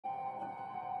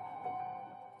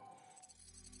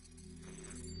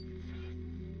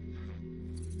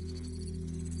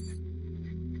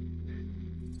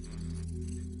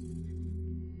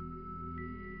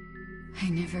I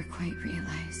never quite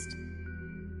realized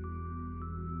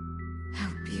how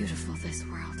beautiful this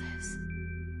world is.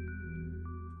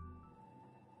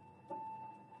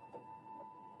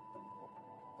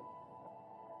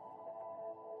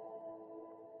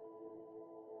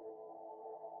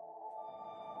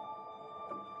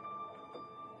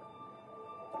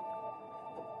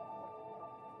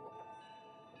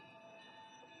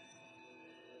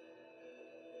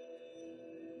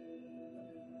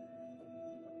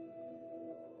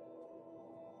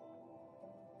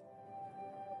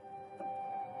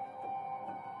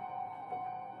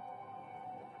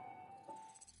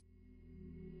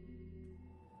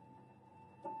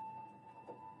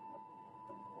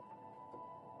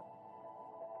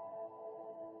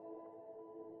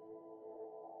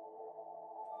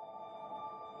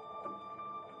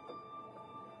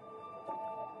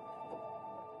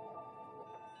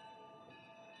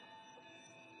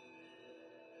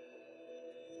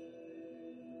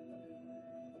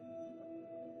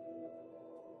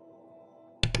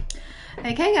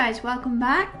 Okay guys, welcome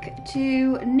back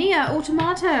to Nier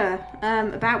Automata.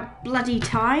 About bloody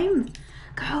time.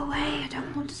 Go away, I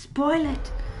don't want to spoil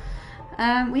it.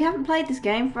 We haven't played this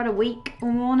game for about a week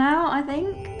or more now, I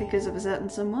think, because of a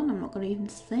certain someone. I'm not going to even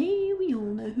say, we all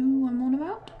know who I'm on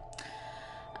about.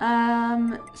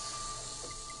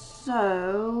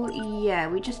 So, yeah,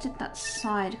 we just did that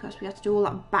side because we had to do all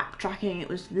that backtracking. It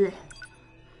was bleh.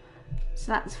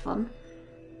 So that's fun.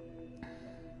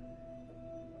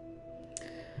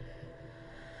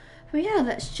 But yeah,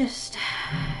 let's just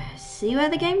see where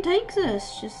the game takes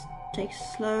us. Just take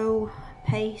a slow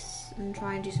pace and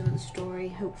try and do some of the story,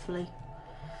 hopefully.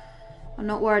 I'm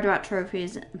not worried about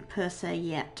trophies per se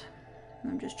yet.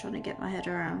 I'm just trying to get my head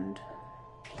around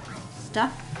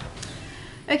stuff.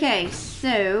 Okay,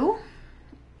 so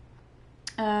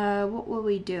what were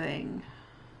we doing?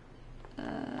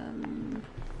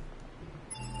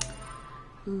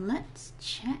 Let's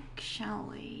check, shall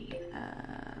we?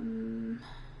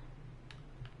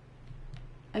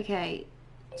 Okay,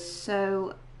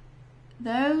 so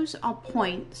those are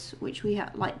points which we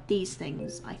have, like these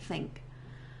things, I think.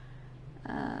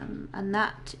 And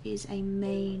that is a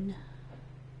main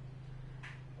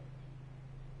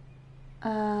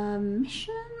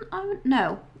mission?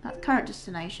 No, that's current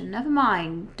destination. Never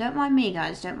mind. Don't mind me,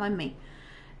 guys. Don't mind me.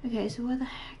 Okay, so where the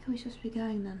heck are we supposed to be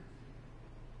going then?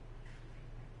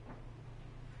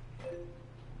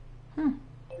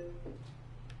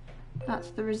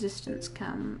 That's the resistance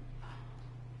camp.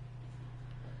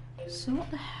 So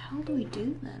what the hell do we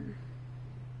do then?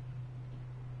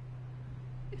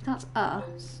 If that's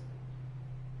us,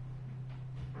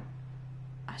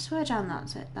 I swear down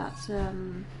that's it. That's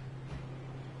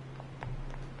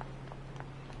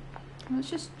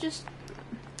let's just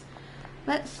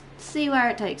let's see where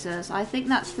it takes us. I think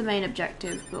that's the main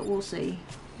objective, but we'll see.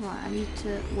 Right, I need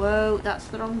to. Whoa, that's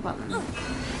the wrong button.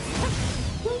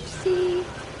 Whoopsie.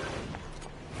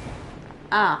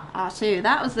 Ah, R2.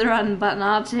 That was the run button,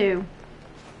 R2.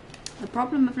 The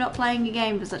problem of not playing a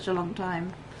game for such a long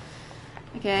time.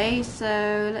 Okay,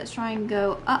 so let's try and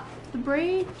go up the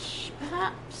bridge,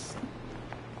 perhaps.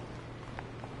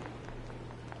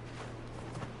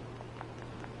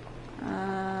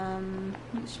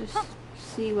 Let's just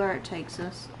see where it takes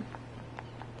us.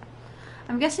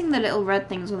 I'm guessing the little red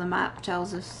things on the map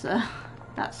tells us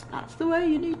that's the way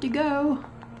you need to go.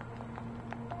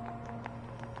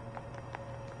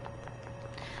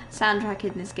 Soundtrack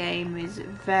in this game is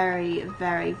very,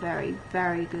 very, very,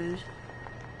 very good.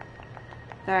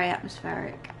 Very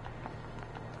atmospheric.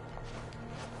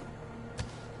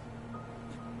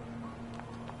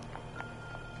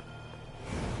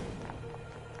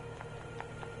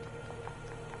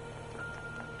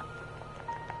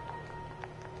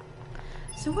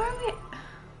 So where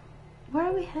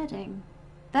are we heading?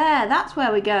 There, that's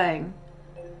where we're going.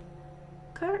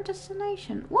 Current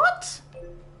destination. What?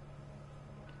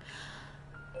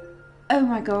 Oh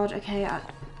my god, okay,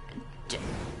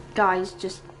 guys,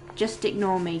 just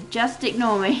ignore me. Just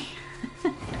ignore me.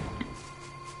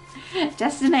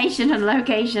 Destination and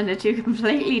location are two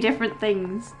completely different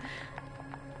things.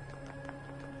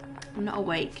 I'm not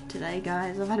awake today,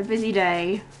 guys. I've had a busy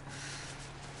day.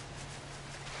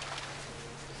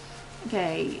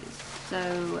 Okay,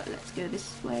 so let's go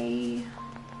this way.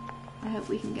 I hope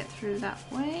we can get through that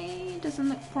way. Doesn't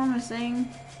look promising.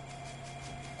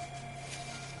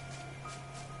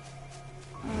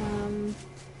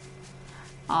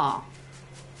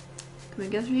 Can we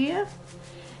go through here?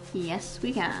 Yes,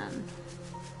 we can.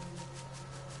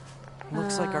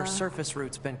 Looks like our surface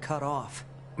route's been cut off.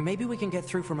 Maybe we can get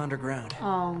through from underground.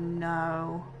 Oh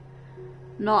no.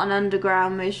 Not an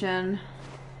underground mission.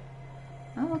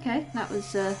 Oh, okay. That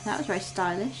was very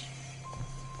stylish.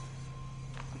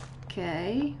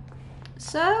 Okay.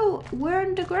 So we're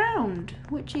underground,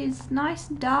 which is nice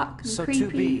and dark and So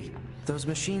creepy. 2B, those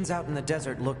machines out in the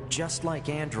desert look just like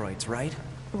androids, right?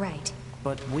 Right.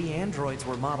 But we androids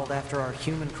were modeled after our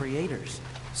human creators.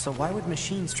 So why would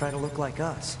machines try to look like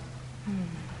us?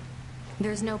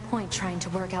 There's no point trying to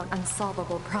work out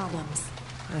unsolvable problems.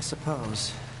 I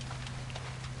suppose.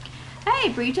 Hey,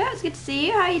 Brito, it's good to see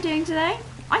you. How are you doing today?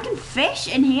 I can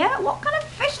fish in here? What kind of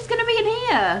fish is going to be in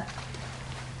here?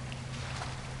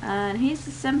 And here's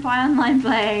the Senpai Online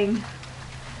playing.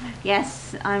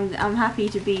 Yes, I'm happy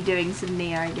to be doing some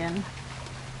Nier again.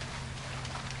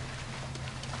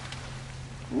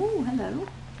 Oh, hello.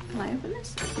 Can I open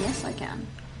this? Yes, I can.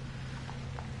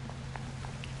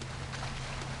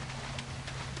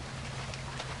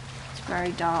 It's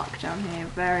very dark down here.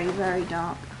 Very, very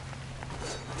dark.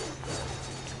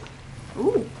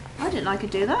 Ooh, I didn't know I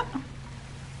could do that.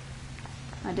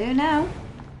 I do now.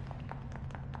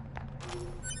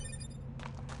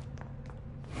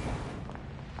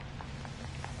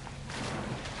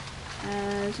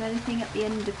 Is there anything at the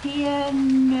end of here?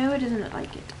 No, it doesn't look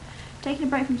like it. Taking a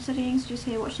break from studying, so just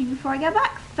here watching before I go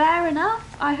back. Fair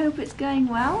enough. I hope it's going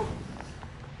well.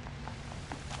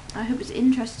 I hope it's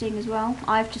interesting as well.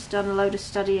 I've just done a load of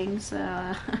studying,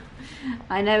 so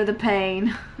I know the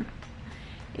pain.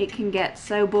 It can get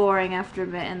so boring after a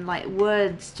bit, and like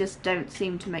words just don't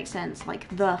seem to make sense. Like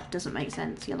the doesn't make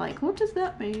sense. You're like, what does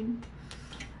that mean?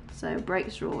 So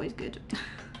breaks are always good.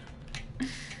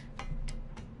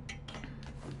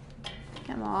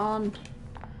 Come on.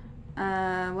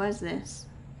 Where's this?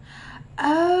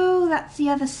 Oh, that's the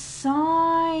other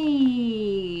side.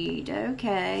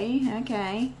 Okay,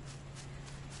 okay.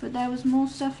 But there was more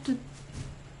stuff to...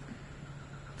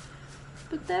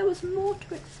 But there was more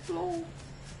to explore.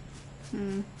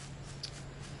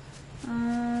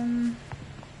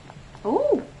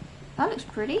 Oh, that looks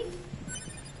pretty.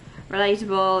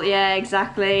 Relatable, yeah,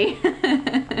 exactly.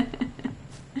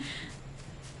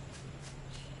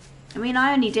 I mean,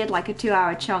 I only did like a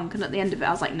 2-hour chunk, and at the end of it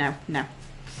I was like, no, no.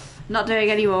 Not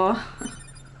doing any more.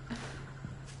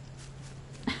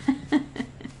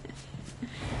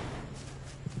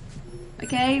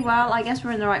 Okay, well, I guess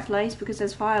we're in the right place because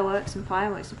there's fireworks, and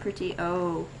fireworks are pretty...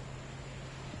 Oh.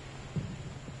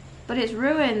 But it's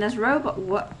ruined, there's robot...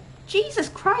 What? Jesus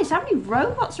Christ, how many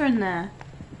robots are in there?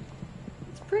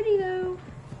 It's pretty, though.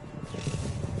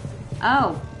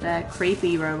 Oh, they're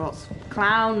creepy robots.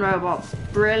 Clown robots.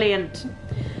 Brilliant.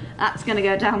 That's gonna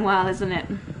go down well, isn't it?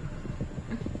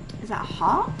 Is that a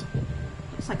heart?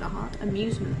 Looks like a heart.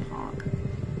 Amusement park.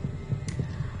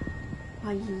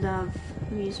 I love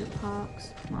amusement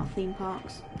parks. Well, theme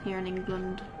parks here in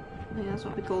England. I think that's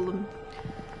what we call them.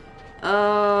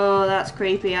 Oh, that's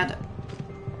creepy. Are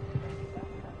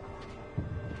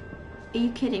you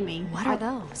kidding me? What are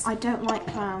those? I don't like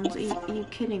clowns. Are you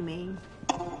kidding me?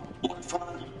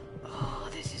 Oh,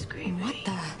 this is creepy. What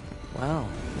the? Wow,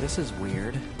 this is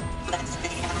weird. Let's be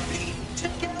happy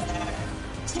together.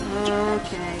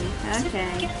 Okay,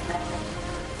 okay.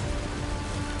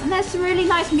 And there's some really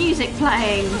nice music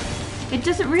playing. It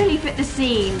doesn't really fit the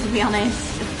scene, to be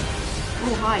honest.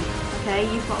 Oh, hi. Okay,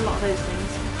 you've got a lot of those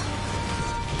things.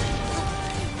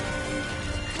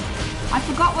 I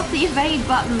forgot what's the evade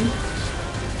button.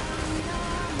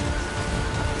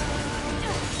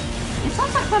 It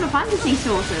sounds like Final Fantasy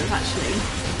sort of, actually.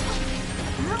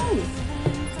 Ow.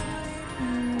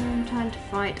 Time to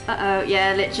fight. Uh-oh,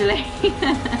 yeah, literally.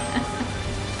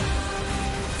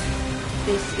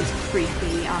 This is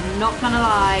creepy, I'm not gonna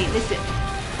lie. This is...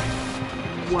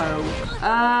 Whoa.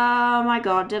 Oh my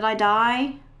god, did I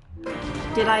die?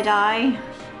 Did I die?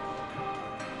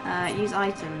 Use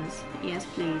items. Yes,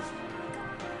 please.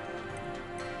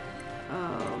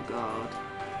 Oh god.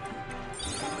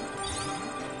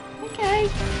 Okay,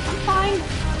 I'm fine.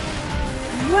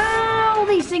 Wow,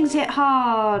 these things hit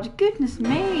hard. Goodness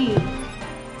me.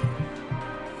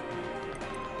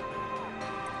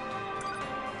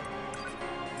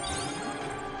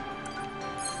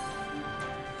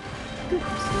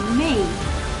 Goodness me.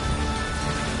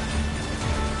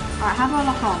 Alright, how do I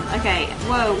lock on? Okay,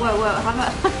 whoa, whoa, whoa. How do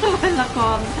I lock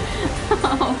on?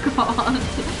 Oh god.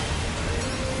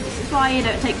 This is why you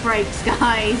don't take breaks,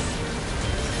 guys.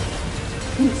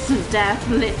 Instant death,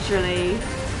 literally.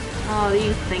 Oh,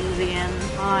 these things again.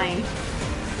 Hi.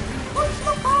 What's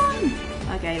lock on?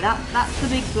 Okay, that's the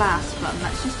big blast button.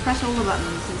 Let's just press all the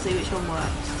buttons and see which one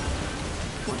works.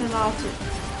 What does R2?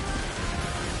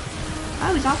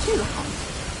 Oh, is R2 lock on?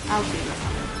 R2 lock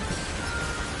on.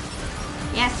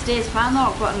 Yes, it is. Found the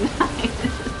lock button, guys.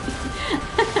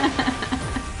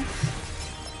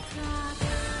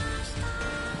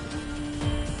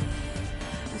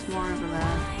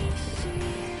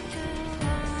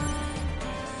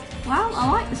 I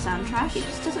like the soundtrack, it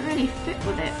just doesn't really fit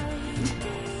with it.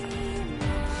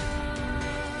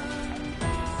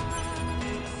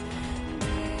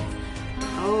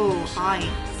 Oh, hi.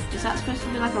 Is that supposed to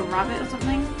be like a rabbit or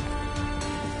something?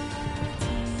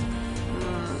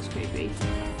 Oh, that's creepy.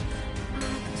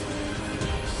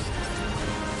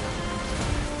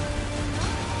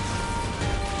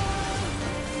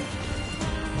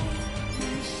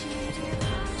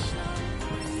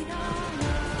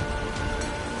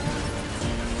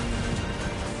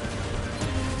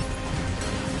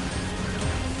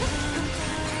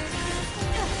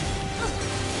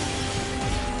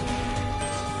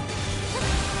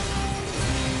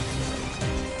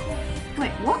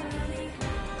 Wait, what?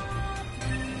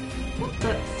 What the?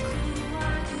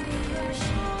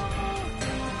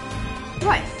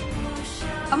 Right.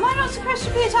 Am I not supposed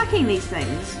to be attacking these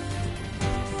things?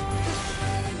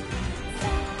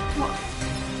 What?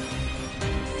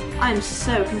 I'm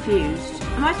so confused.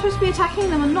 Am I supposed to be attacking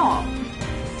them or not?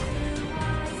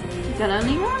 Gun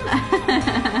only one?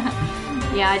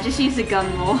 Yeah, I just use the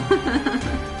gun more.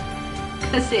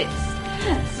 Because it's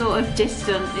sort of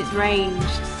distant, it's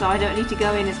ranged, so I don't need to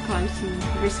go in as close and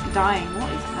risk dying.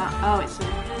 What is that? Oh, it's a...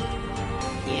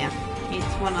 yeah,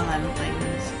 it's one of them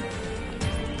things.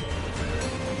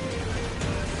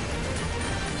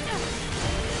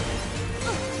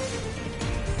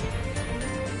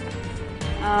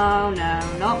 Oh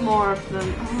no, not more of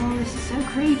them. Oh, this is so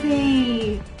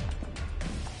creepy.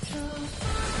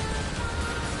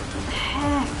 What the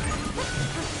heck?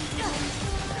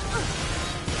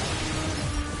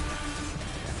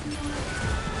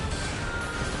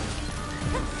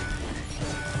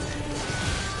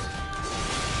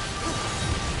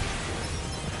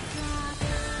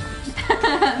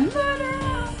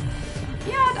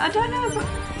 Yeah, I don't know if...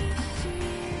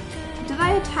 do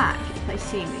they attack if they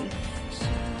see me?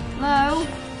 Hello?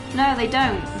 No, they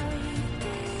don't.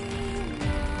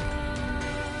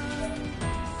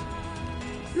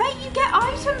 Mate, you get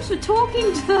items for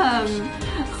talking to them!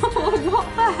 What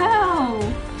the hell?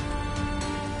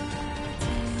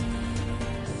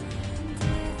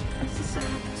 This is so...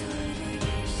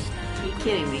 are you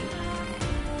kidding me?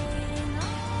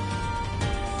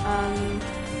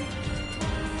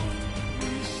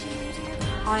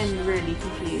 I'm really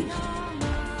confused.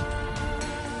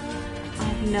 I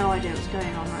have no idea what's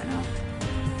going on right now.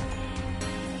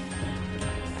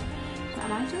 Is that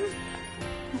an item?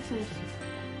 What's this?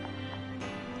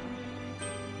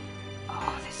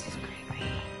 Oh, this is creepy.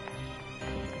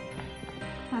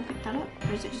 Can I pick that up?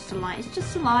 Or is it just a light? It's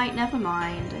just a light, never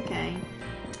mind, okay.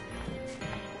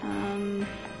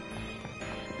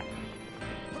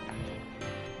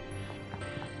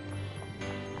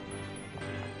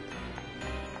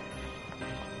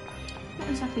 Not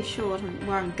exactly sure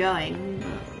where I'm going,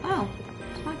 but... oh,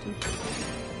 it's an item.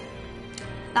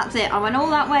 That's it, I went all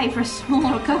that way for a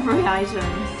small recovery item.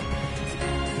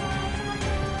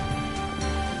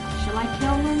 Shall I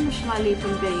kill them or shall I leave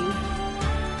them be?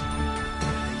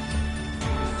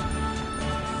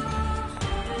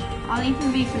 I'll leave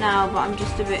them be for now, but I'm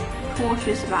just a bit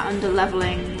cautious about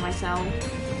under-leveling myself.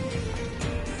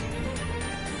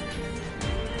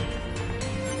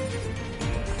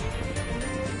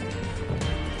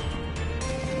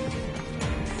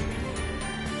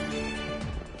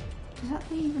 Does that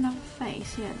thing even have a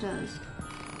face? Yeah, it does.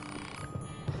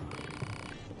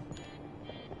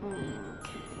 Okay.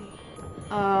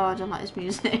 Oh, I don't like this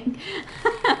music.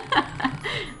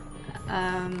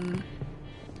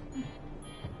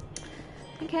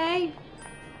 Okay.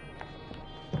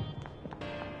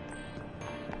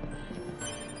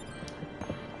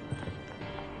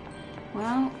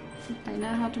 Well, they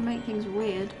know how to make things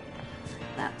weird.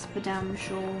 That's for damn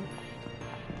sure.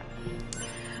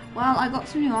 Well, I got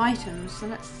some new items, so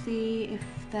let's see if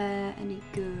they're any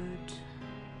good.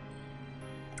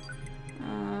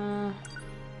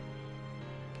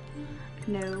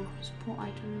 No. Support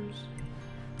items.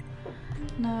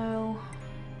 No.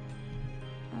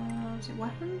 Is it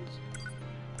weapons?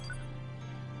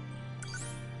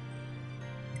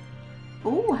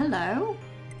 Oh, hello.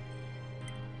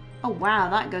 Oh wow,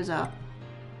 that goes up.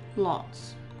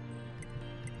 Lots.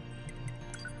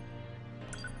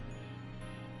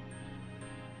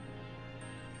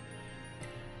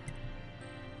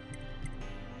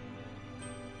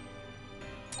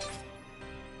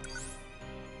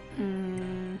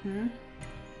 Mm-hmm.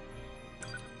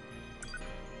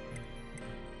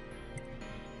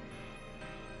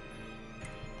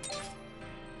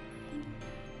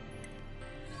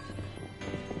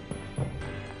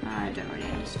 I don't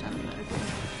really understand that. Okay.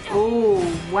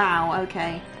 Oh, wow,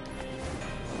 okay.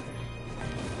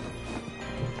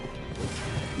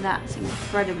 That's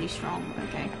incredibly strong.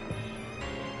 Okay.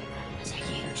 It's a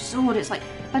huge sword. It's like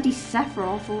bloody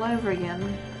Sephiroth all over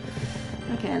again.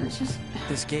 Okay, let's just...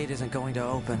 This gate isn't going to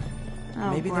open.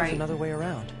 Oh, Maybe there's great. another way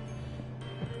around.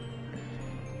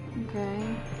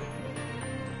 Okay.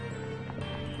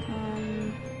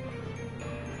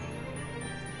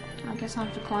 I guess I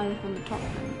have to climb from the top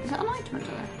then. Is that an item under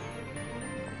there?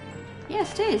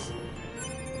 Yes, it is.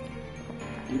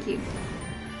 Thank you.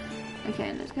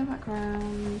 Okay, let's go back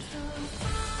around.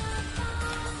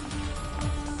 I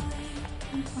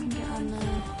wonder if I can get on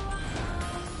there.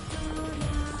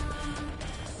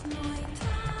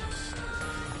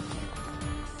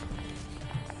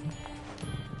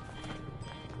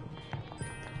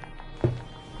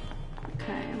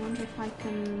 Okay, I wonder if I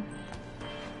can...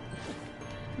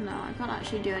 No, I can't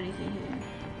actually do anything here.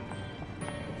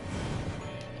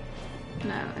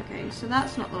 No, okay, so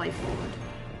that's not the way forward.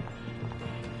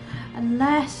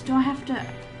 Unless, do I have to...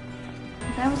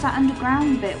 There was that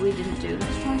underground bit we didn't do.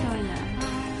 Let's try going there.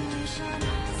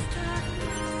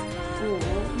 Or,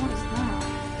 what is that?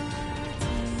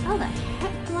 How the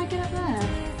heck do I get up there?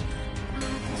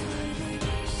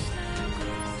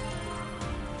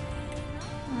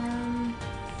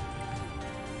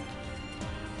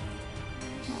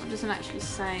 Oh, it doesn't actually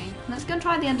say. Let's go and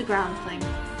try the underground thing.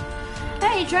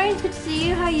 Hey, Train, good to see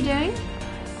you. How you doing?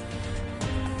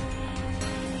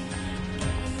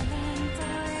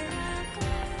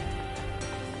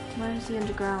 Where's the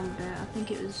underground bit? I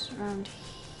think it was around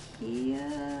here,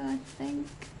 I think.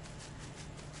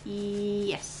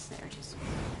 Yes, there it is.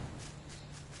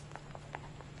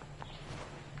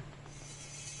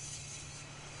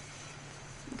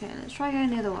 Okay, let's try going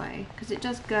the other way, because it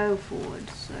does go forward,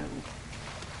 so...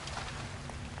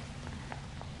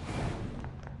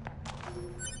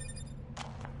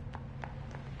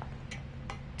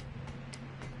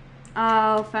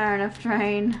 Oh, fair enough,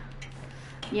 Train.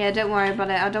 Yeah, don't worry about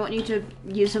it. I don't want you to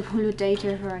use up all your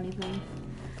data for anything.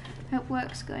 Hope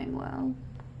work's going well.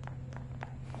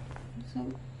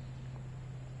 So...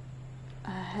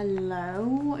 hello?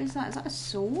 What is that? Is that a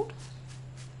sword?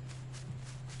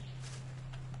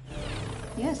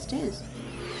 Yes, it is.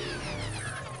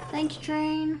 Thank you,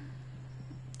 Train.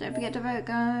 Don't forget to vote,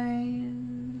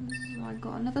 guys. I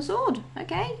got another sword.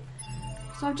 Okay.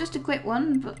 So I've just equipped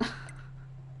one, but...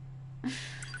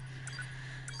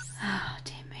 Oh,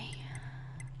 dear me.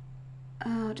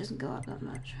 Oh, it doesn't go up that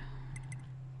much.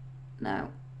 No.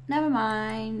 Never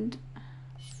mind.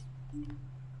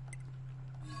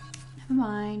 Never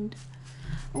mind.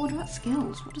 Oh, what about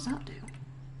skills? What does that do?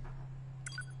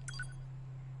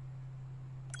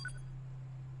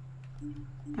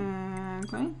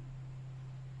 Okay.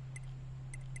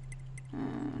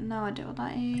 No idea what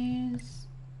that is.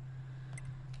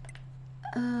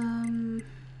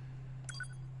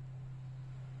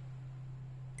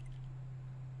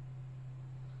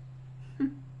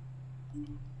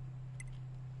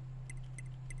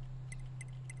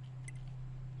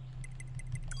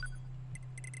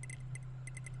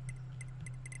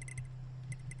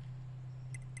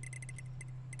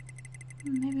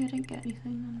 Maybe I didn't get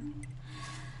anything then.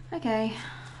 Okay,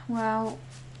 well,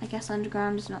 I guess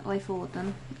underground is not the way forward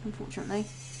then, unfortunately.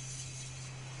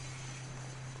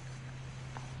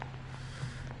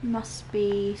 Must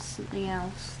be something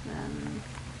else then.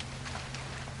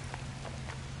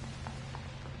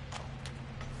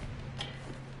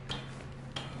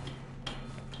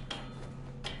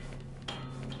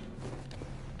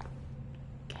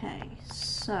 Okay,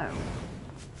 so...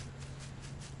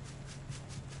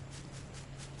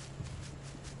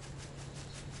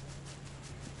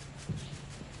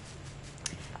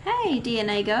 Hey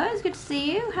DNA guys, good to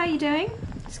see you. How you doing?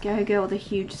 Scary girl with a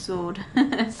huge sword.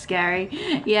 Scary.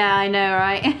 Yeah, I know,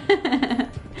 right?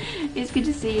 It's good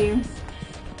to see you.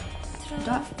 Is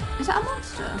that a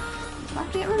monster? Do I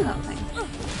have to get rid of that thing?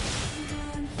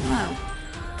 No.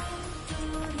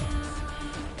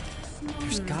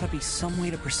 There's gotta be some way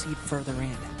to proceed further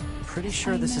in. Pretty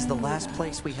sure this is the last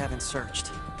place we haven't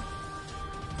searched.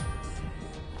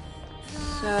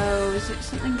 So, is it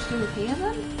something to do with here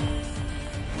then?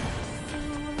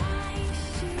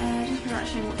 Just for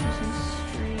actually watching some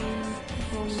stream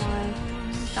for my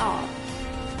starts.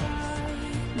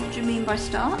 What do you mean by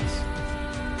starts?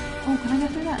 Oh, can I go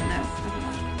through that? No, never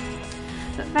mind.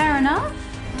 But fair enough.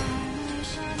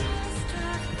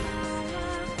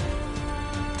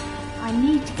 I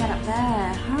need to get up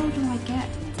there. How do I get...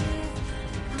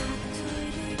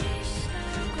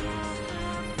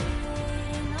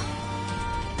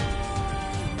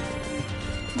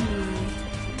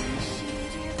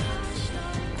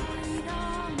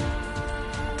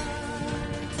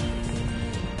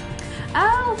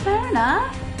 Oh, fair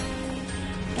enough.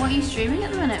 What are you streaming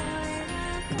at the minute?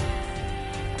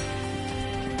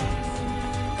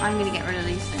 I'm gonna get rid of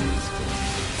these things.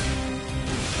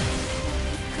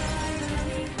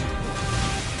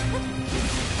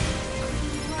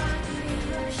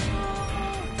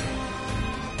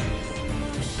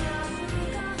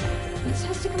 It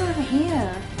says to go over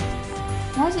here.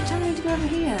 Why is it telling me to go over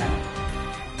here?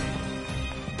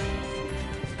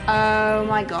 Oh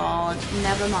my god,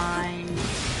 never mind.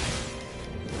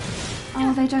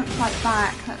 Oh, they don't fight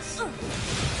back. That's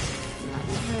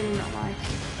really not nice.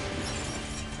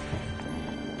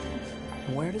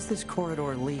 Where does this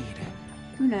corridor lead?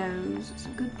 Who knows? It's a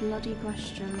good bloody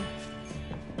question.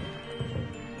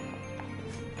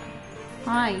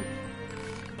 Hi.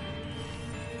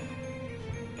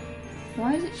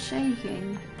 Why is it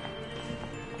shaking?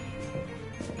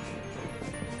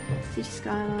 City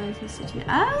skylines and city.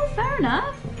 Oh, fair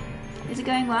enough. Is it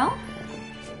going well?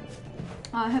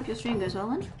 Oh, I hope your stream goes well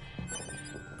then.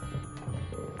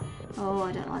 Oh,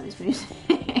 I don't like this music.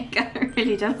 I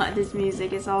really don't like this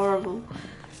music. It's horrible.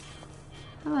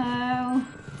 Hello.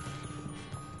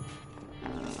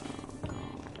 Oh, God.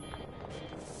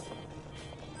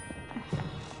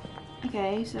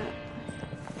 Okay, so...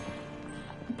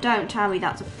 Don't tell me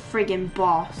that's a friggin'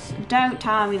 boss. Don't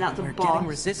tell me that's a boss. We're getting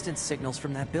resistance signals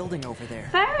from that building over there.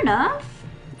 Fair enough.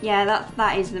 Yeah,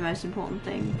 that is the most important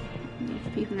thing.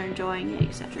 If people are enjoying it,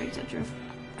 etc, etc.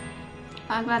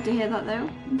 I'm glad to hear that though,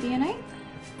 DNA.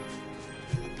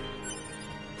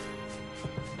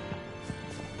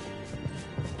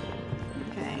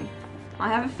 Okay. I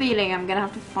have a feeling I'm gonna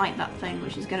have to fight that thing,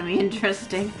 which is gonna be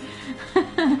interesting.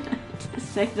 To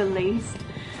say the least.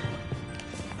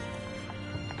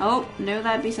 Oh, no,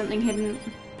 that'd be something hidden.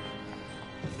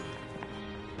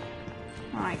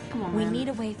 Alright, come on, We man. need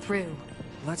a way through.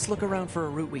 Let's look around for a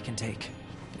route we can take.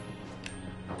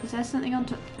 Is there something on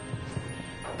top?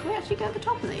 Can we actually go to the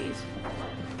top of these?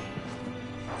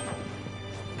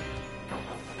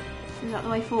 Is that the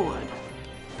way forward?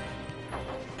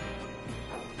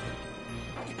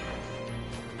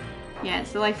 Yeah,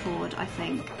 it's the way forward, I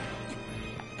think.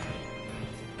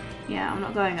 Yeah, I'm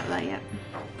not going up there yet.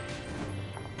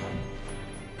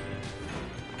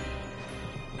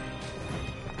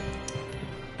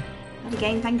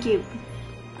 Again, thank you.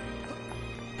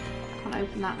 Can't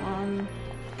open that one.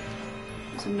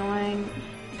 It's annoying.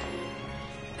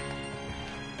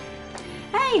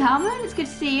 Hey Harmon, it's good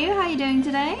to see you. How are you doing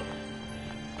today?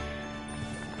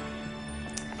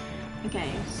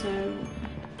 Okay, so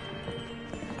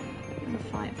I'm gonna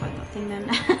fight that thing then.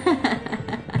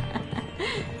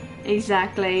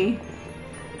 Exactly.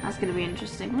 That's gonna be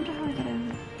interesting. I wonder how I get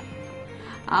over.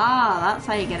 Ah, that's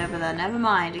how you get over there. Never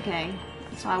mind. Okay.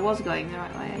 So I was going the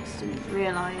right way, I just didn't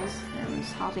realise there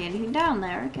was hardly anything down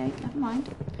there. Okay, never mind.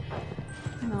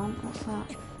 Hang on, what's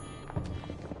that?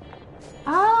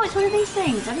 Oh, it's one of these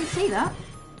things! I didn't see that.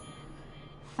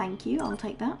 Thank you, I'll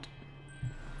take that.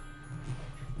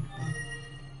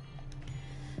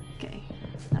 Okay,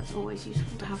 that's always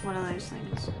useful to have one of those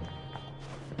things.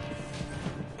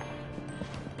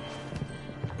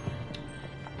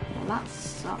 Well, that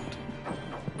sucked.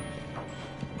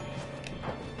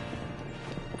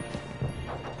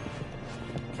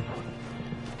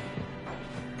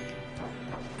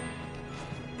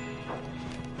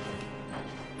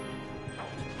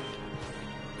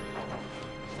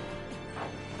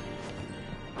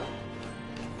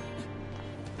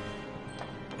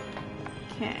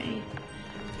 Okay.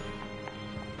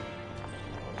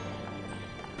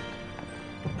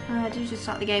 Did you just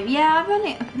start the game? Yeah, I've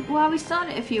only... Well, we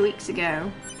started it a few weeks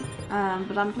ago.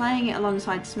 But I'm playing it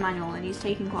alongside Smanuel and he's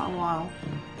taking quite a while.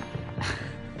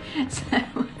 So,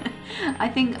 I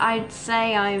think I'd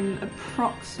say I'm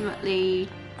approximately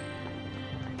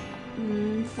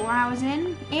 4 hours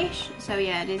in-ish. So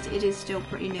yeah, it is still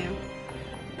pretty new.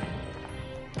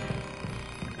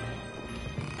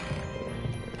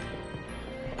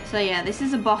 So yeah, this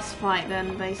is a boss fight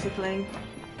then, basically.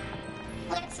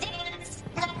 Let's dance.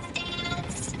 Let's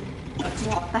dance. Let's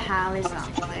What the hell is that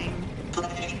thing?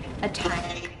 play.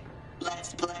 Attack.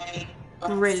 Let's play.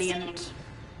 Brilliant.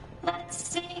 Let's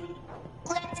sing.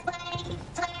 Let's play.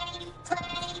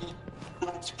 Play.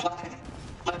 Let's play.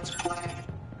 Let's play.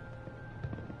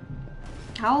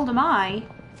 How old am I?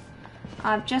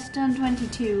 I've just turned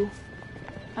 22.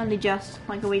 Only just,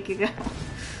 like a week ago.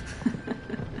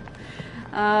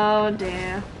 Oh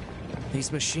dear.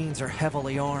 These machines are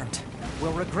heavily armed.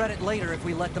 We'll regret it later if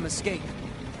we let them escape.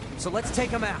 So let's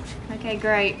take them out. Okay,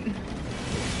 great.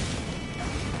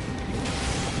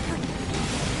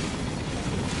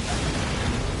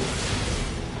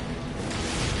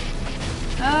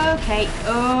 Oh Okay.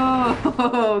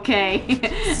 Oh, okay.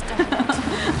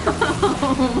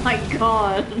 Oh my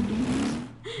god.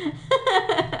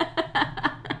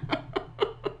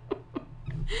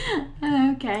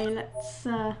 Okay, let's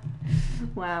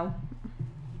wow.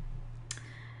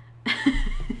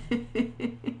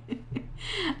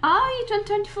 Oh, you turned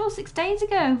 24 6 days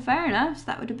ago. Fair enough. So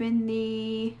that would have been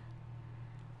the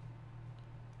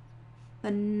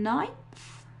 9th?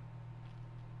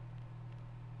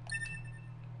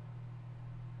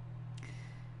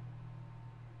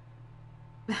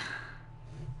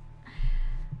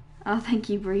 Oh, thank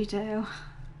you, Burrito.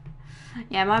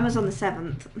 Yeah, mine was on the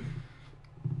 7th.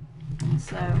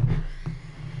 So,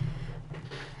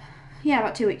 yeah,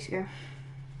 about 2 weeks ago.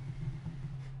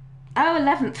 Oh,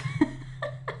 11th.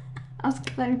 I was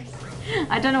close.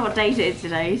 I don't know what date it is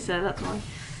today, so that's why.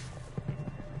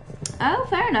 Oh,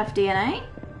 fair enough, DNA.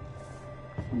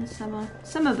 In the summer.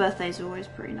 Summer birthdays are always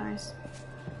pretty nice.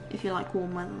 If you like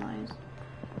warm weather, that is.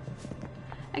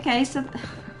 Okay, so...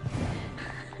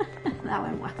 that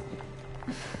went well.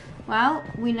 Well,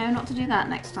 we know not to do that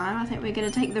next time. I think we're going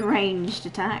to take the ranged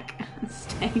attack and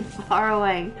stay far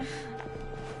away.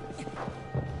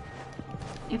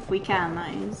 If we can,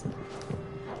 that is.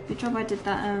 Good job I did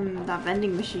that that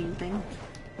vending machine thing.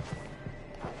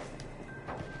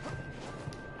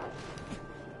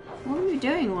 I wouldn't be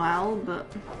doing well, but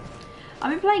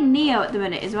I've been playing Neo at the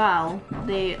minute as well.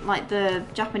 The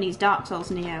Japanese Dark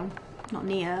Souls Neo, not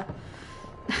Nier.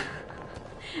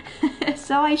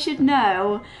 So I should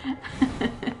know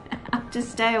how to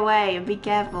stay away and be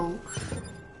careful.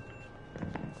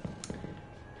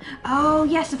 Oh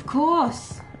yes, of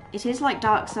course. It is like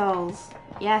Dark Souls.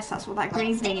 Yes, that's what that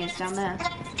green thing is down there.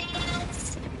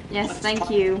 Yes, thank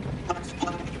you,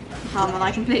 Harmon.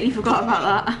 I completely forgot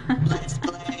about that.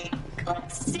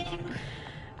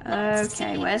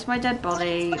 Okay, where's my dead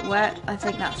body? Where? I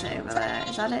think that's it over there.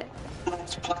 Is that it?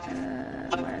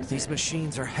 Where is These it?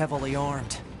 machines are heavily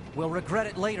armed. We'll regret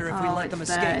it later if we let them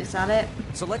it's escape. there. Is that it?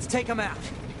 So let's take them out.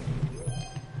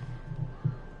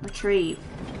 Retrieve.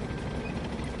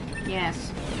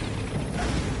 Yes.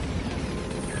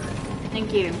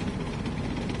 Thank you.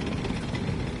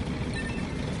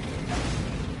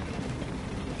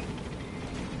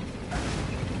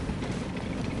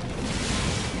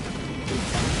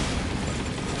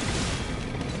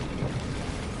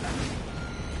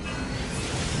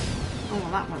 Oh,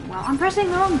 that went well. I'm pressing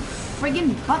the wrong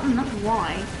friggin' button, that's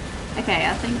why. Okay,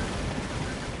 I think...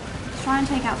 Let's try and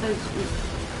take out those...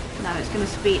 Ooh. No, it's gonna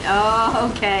speed... Oh,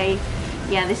 okay.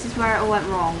 Yeah, this is where it all went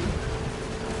wrong.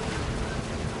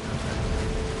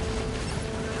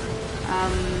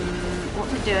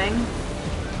 What's it doing?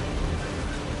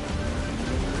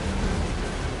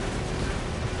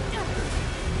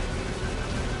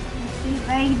 What's the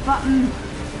evade button?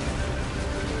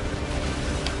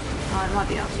 Oh, it might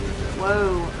be us.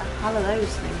 Whoa, what the hell are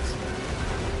those things?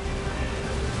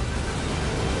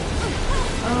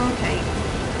 Okay.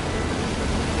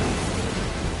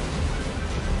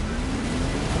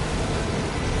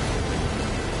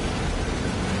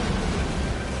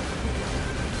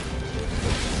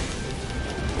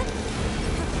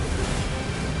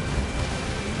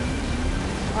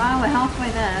 Wow, we're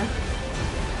halfway there.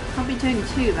 Can't be doing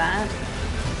too bad.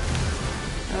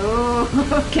 Oh,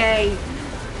 okay.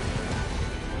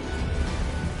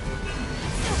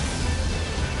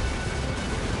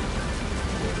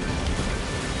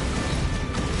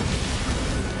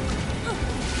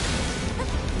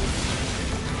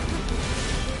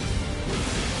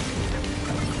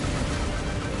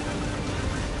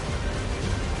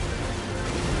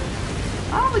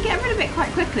 Oh, we're getting rid of it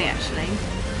quite quickly, actually.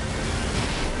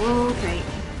 Okay.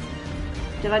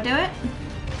 Did I do it?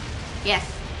 Yes.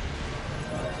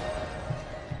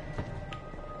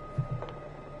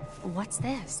 What's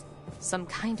this? Some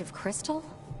kind of crystal?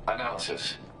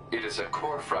 Analysis. It is a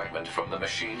core fragment from the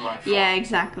machine life form. Yeah, It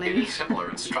exactly. is similar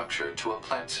in structure to a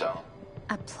plant cell.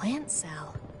 A plant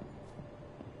cell?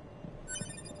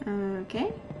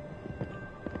 Okay.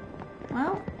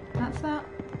 Well, that's that.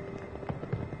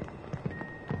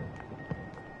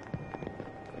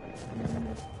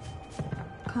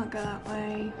 Can't go that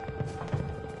way.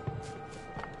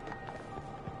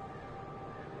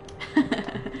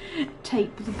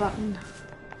 Tape the button.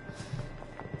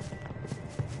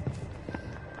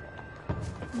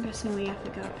 I'm guessing we have to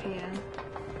go up here.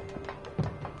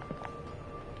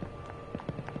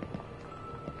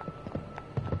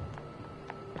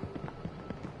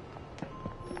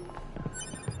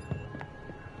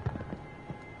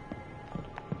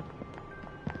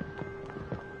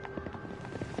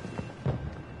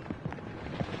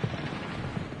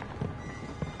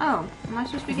 Oh, am I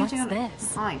supposed to be getting on? What's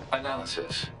this? Hi.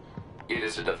 Analysis. It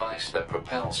is a device that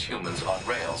propels humans on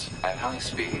rails at high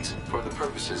speeds for the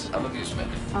purposes of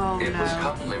amusement. Oh, It was no.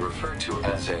 commonly referred to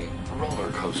as a roller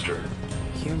coaster.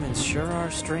 Humans sure are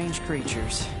strange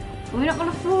creatures. Are we not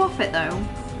going to fall off it though?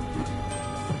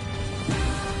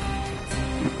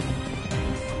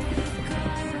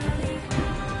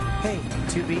 Hey,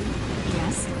 2B,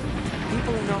 Yes?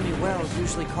 people who know me well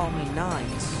usually call me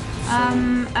Nines.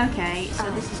 Okay, so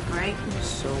this is great.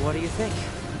 So what do you think?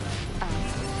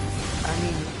 I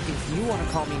mean, if you want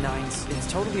to call me Nines, it's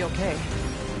totally okay.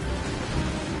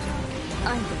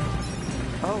 I'm good.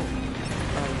 Oh,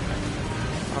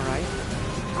 alright.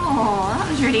 Oh, that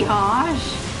was really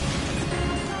harsh.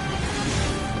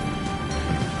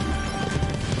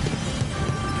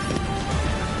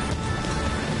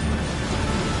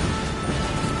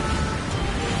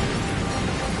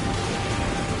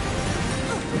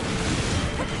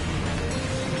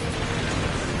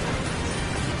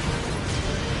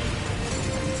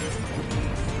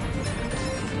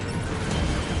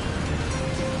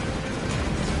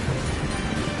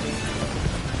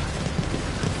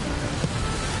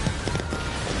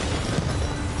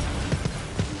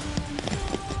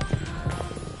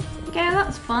 Okay,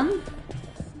 that's fun.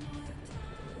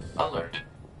 Alert.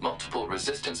 Multiple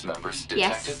resistance members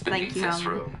Yes, detected thank beneath you, this Alan.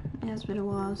 room. Yeah, it's been a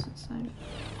while since I...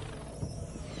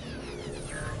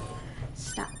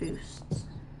 Stat boosts.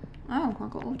 Oh, I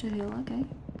got auto heal, okay.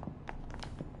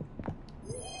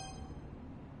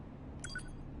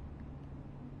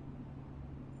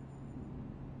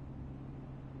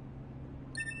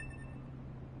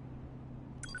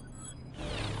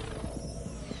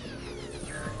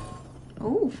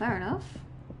 Oh, fair enough.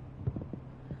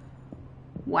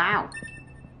 Wow.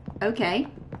 Okay.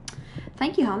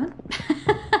 Thank you, Harmon.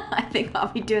 I think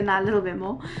I'll be doing that a little bit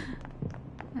more.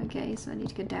 Okay, so I need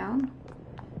to go down.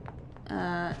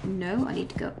 No, I need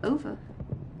to go over.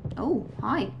 Oh,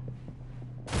 hi.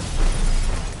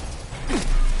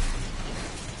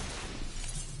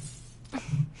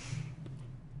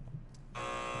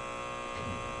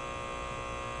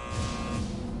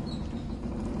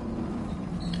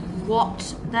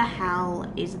 What the hell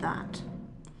is that?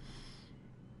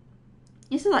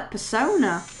 This is like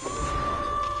Persona.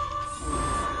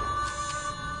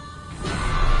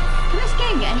 Can this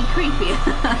game get any creepier?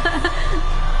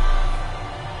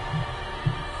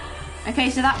 Okay,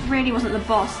 so that really wasn't the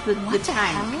boss, the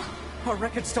tank. Hell? Our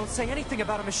records don't say anything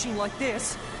about a machine like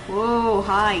this. Whoa,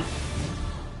 hi.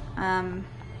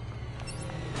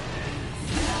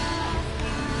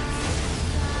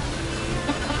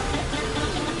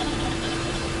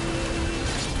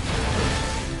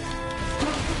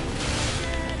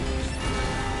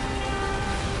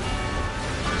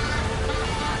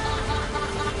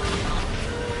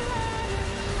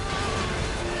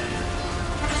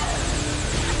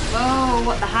 Whoa,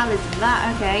 what the hell is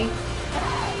that? Okay.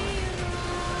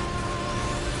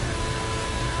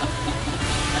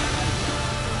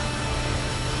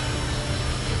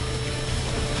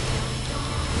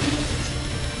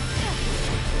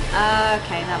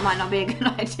 Okay, that might not be a good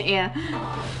idea.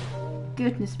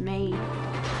 Goodness me.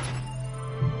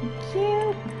 Thank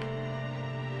you.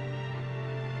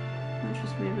 I'll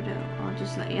just move it up. I'll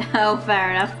just let you. Oh,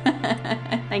 fair enough.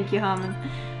 Thank you, Harmon.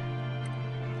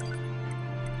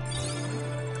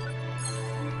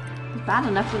 It's bad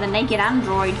enough with a naked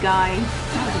android guy.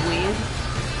 That was weird.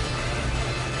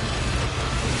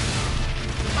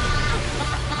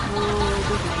 Oh,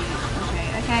 good lady. Okay,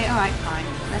 okay, alright, fine.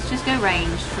 Let's just go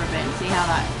ranged for a bit and see how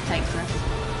that takes us.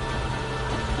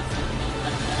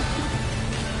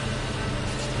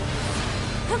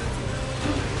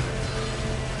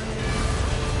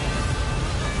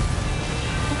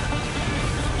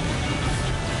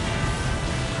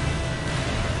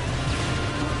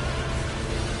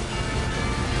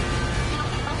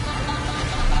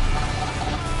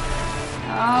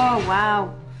 Oh,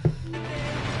 wow.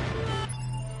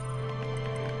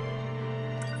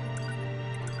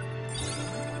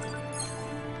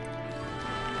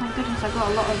 Oh goodness, I've got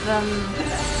a lot of,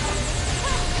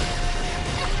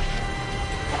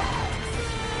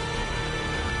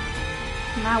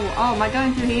 Now, oh, am I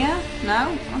going through here?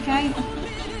 No? Okay.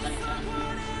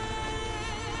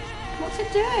 What's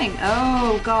it doing?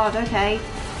 Oh, God, okay.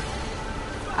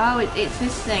 Oh, it's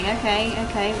this thing. Okay,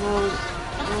 okay, well...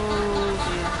 Oh,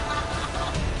 dear.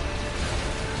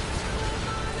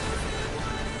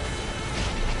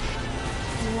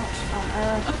 What on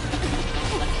earth?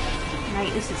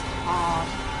 Mate, this is hard.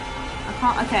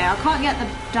 I can't get the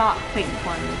dark pink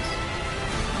ones.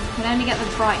 I can only get the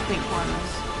bright pink ones.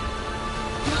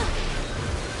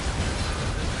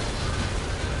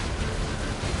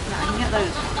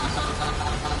 those.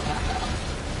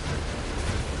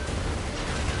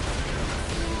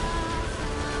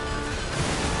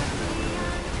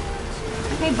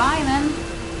 Okay, bye then.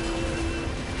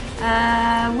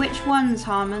 Which ones,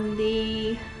 Harmon?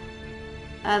 The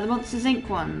Monsters Inc.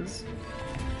 ones.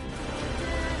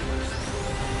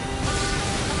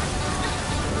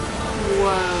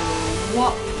 Whoa,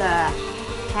 what the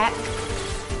heck?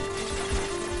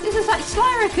 This is like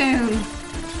Sly Raccoon!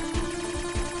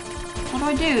 What do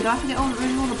I do? Do I have to get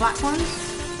rid of all the black ones?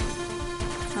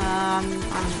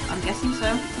 I'm guessing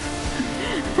so.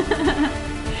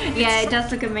 Yeah, it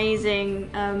does look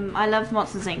amazing. I love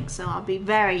Monsters Inc., so I'll be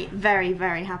very, very,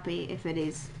 very happy if it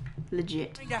is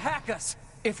legit. Trying to hack us!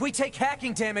 If we take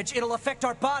hacking damage, it'll affect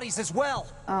our bodies as well!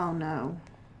 Oh no.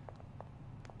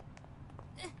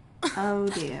 Oh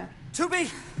dear.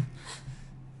 Tubi!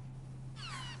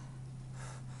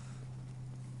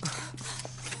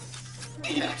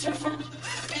 Beautiful,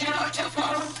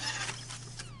 beautiful.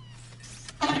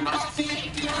 I must be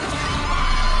beautiful.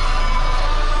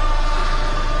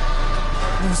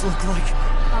 Those look like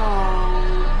Oh,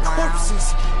 wow.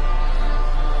 corpses!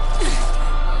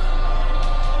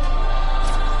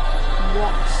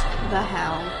 What the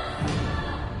hell?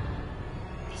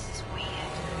 This is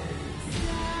weird.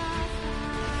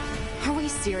 Are we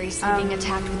seriously being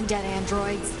attacked with dead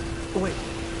androids? Wait,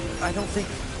 I don't think...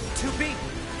 2B!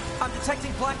 I'm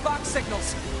detecting black box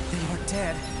signals! They aren't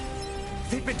dead.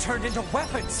 They've been turned into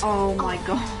weapons! Oh my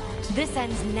god. This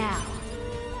ends now.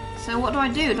 So what do I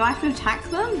do? Do I have to attack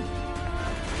them?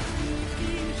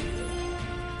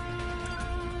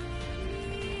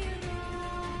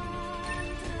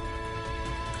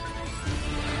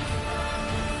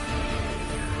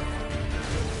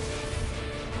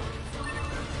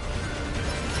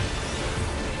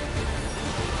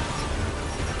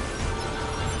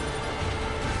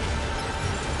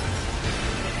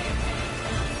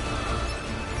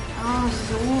 Oh, this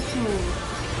is awful.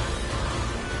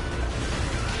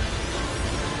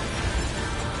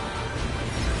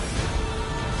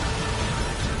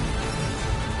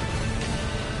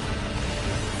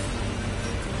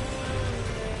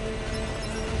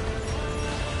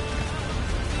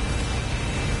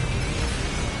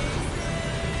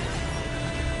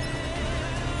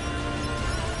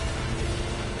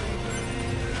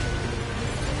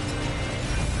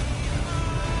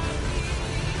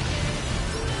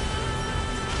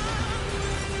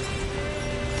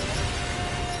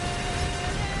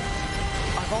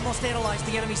 I've almost analyzed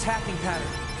the enemy's hacking pattern.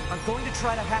 I'm going to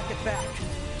try to hack it back.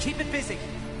 Keep it busy.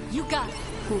 You got it.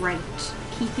 Great.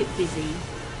 Keep it busy.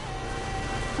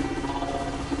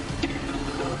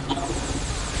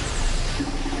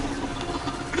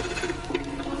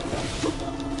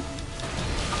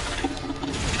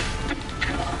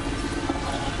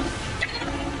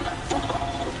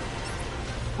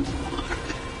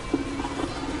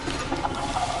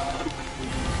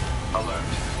 Alert.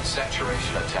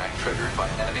 Saturation attack triggered by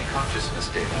enemy consciousness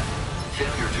data.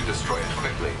 Failure to destroy it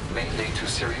quickly may lead to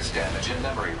serious damage in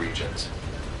memory regions.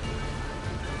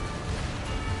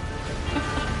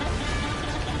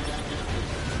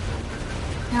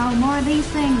 No, more of these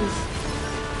things.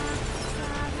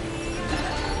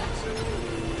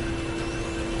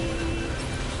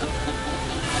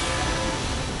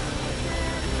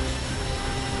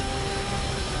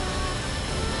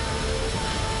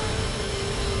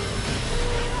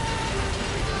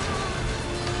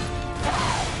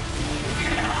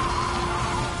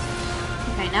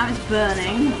 Okay, now it's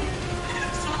burning.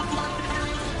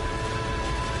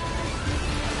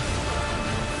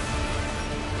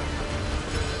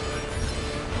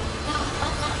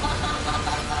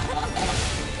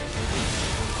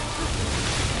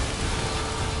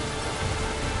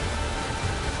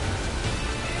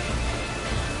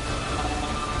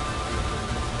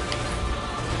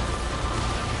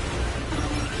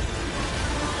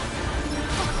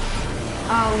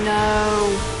 Oh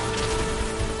no.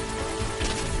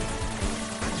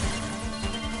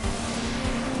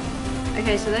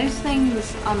 Okay, so those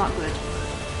things are not good.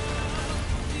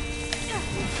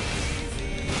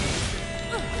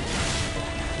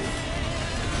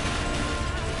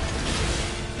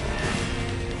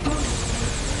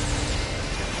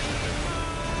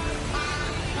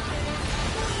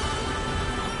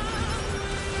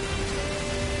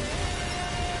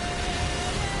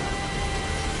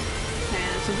 Okay,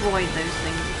 let's avoid those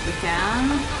things if we can.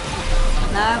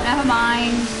 No, never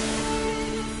mind.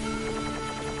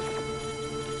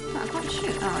 I can't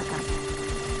shoot. Oh, okay.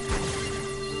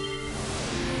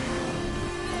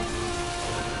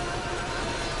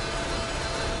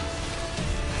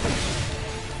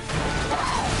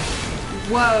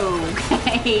 Whoa,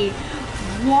 okay.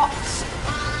 What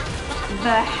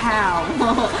the hell?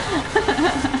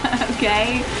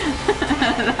 Okay,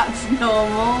 that's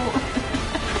normal.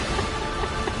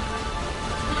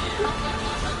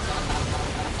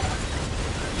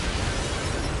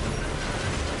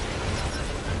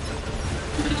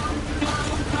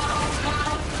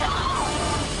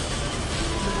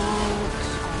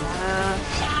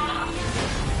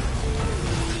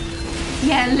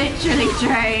 Yeah, literally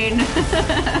train.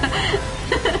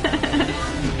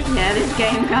 Yeah, this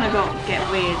game kind of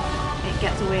get weird. It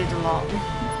gets weird a lot. A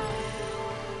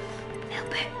little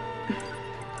bit.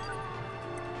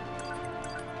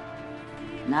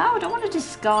 No, I don't want to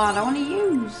discard. I want to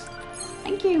use.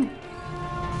 Thank you.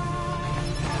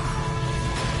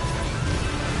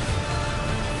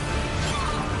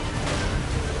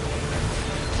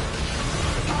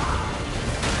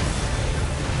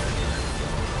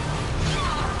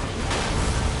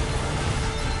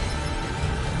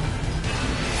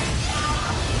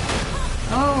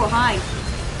 Oh, hi.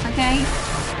 Okay.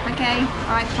 Okay.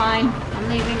 Alright, fine. I'm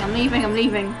leaving, I'm leaving, I'm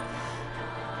leaving.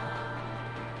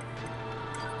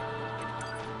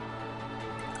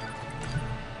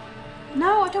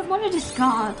 No, I don't want to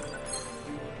discard.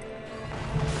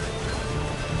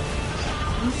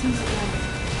 This is...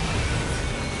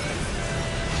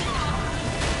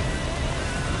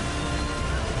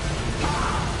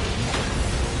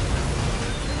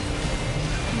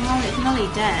 well, it's nearly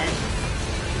dead.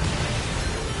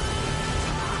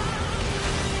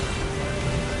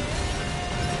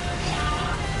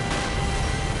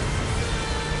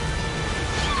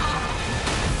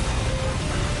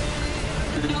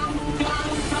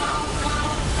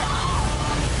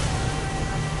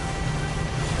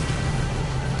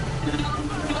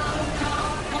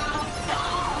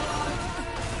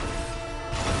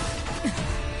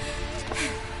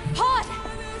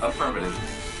 Affirmative.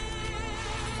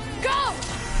 Go!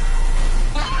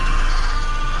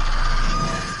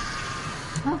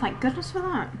 Oh, thank goodness for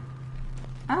that.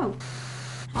 Oh.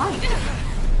 Hi.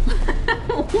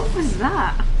 What was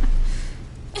that?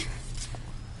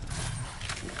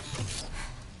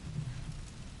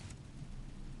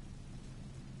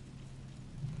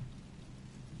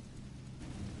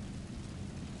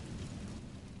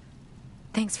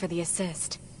 Thanks for the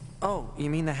assist. Oh, you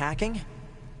mean the hacking?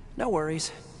 No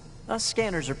worries. Us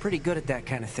scanners are pretty good at that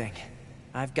kind of thing.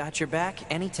 I've got your back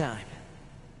anytime.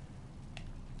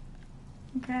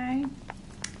 Okay.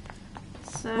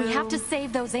 So... We have to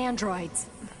save those androids.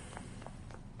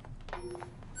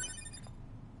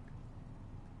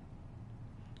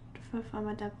 Find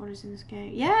my dead bodies in this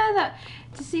game. Yeah, that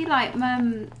to see like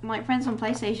friends on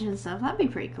PlayStation and stuff. That'd be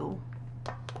pretty cool.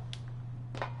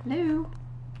 Hello.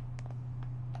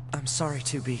 I'm sorry,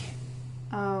 2B.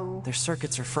 Oh. Their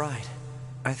circuits are fried.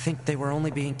 I think they were only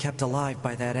being kept alive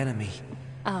by that enemy.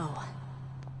 Oh.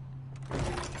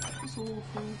 That's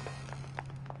awful.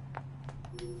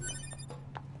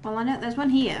 Well, I know there's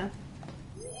one here.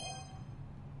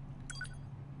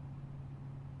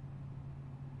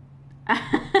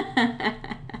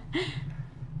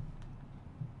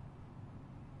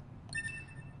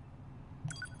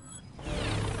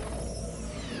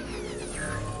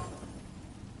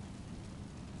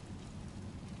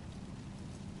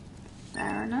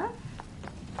 Fair enough.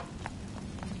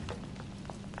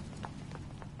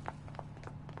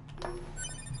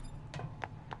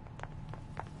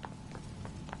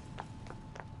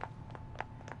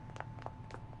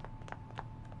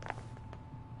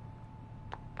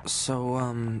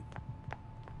 So,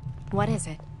 What is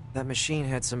it? that machine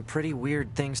had some pretty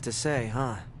weird things to say,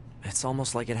 huh? It's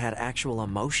almost like it had actual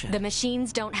emotion. The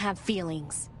machines don't have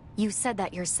feelings. You said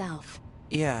that yourself.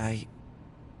 Yeah,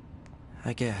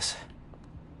 I guess.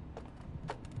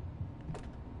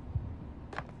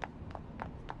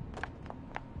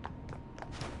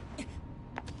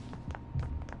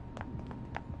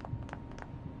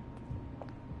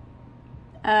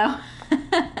 Oh.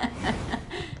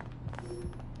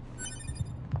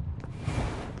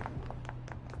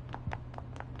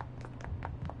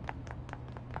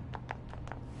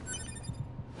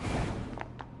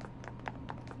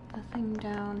 Nothing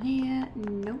down here.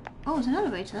 Nope. Oh, there's an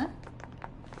elevator.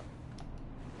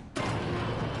 I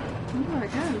wonder where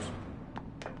it goes.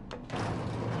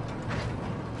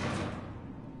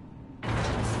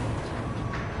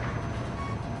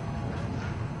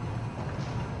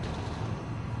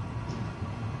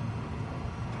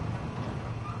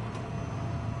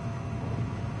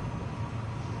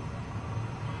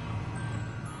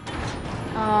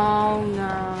 Oh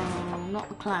no, not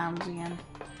the clowns again.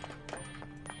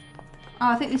 Oh,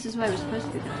 I think this is where we're supposed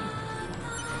to be going.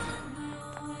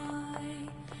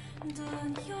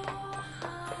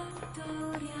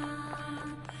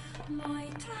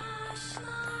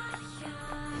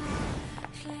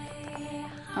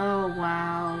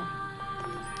 wow.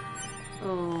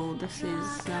 Oh, this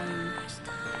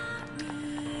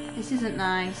isn't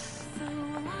nice.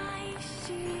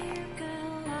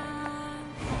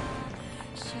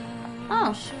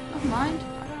 Oh, never mind.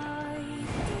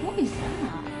 What is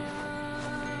that?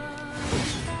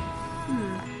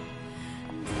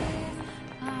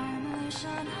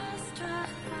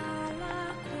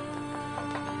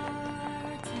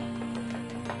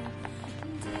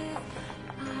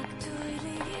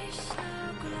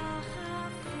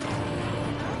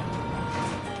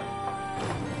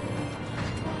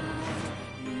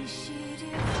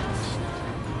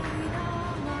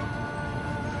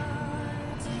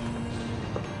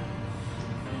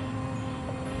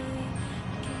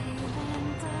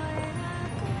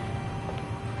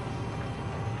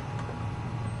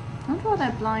 I wonder why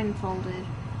they're blindfolded.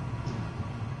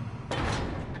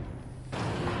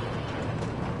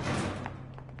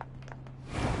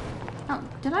 Oh,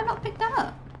 did I not pick that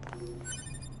up?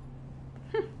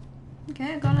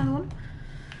 Okay, I got another one.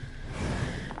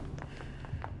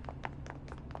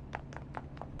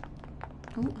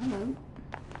 Oh, hello.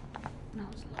 No,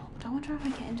 it's locked. I wonder if I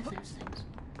get into those things.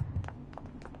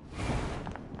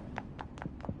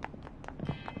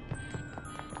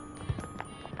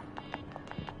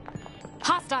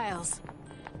 Hostiles!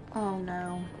 Oh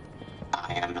no.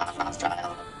 I am not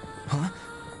hostile. Huh?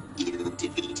 You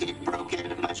defeated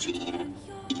Broken Machine.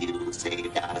 You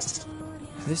saved us.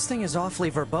 This thing is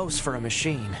awfully verbose for a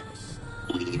machine.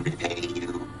 We repay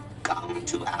you. Come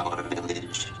to our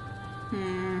village.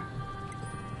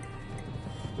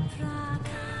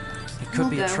 It could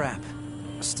be a go. trap.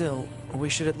 Still, we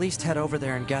should at least head over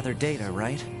there and gather data,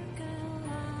 right?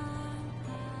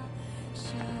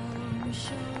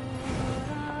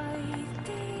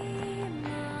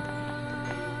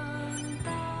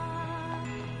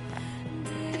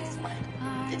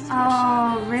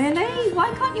 Oh, really?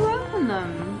 Why can't you open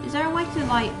them? Is there a way to,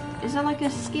 like, is there like a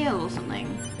skill or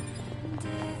something?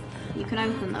 You can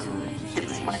open them.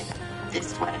 This way.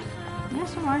 This way.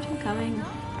 Yes, alright, I'm coming.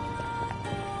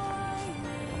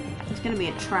 It's gonna be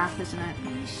a trap, isn't it?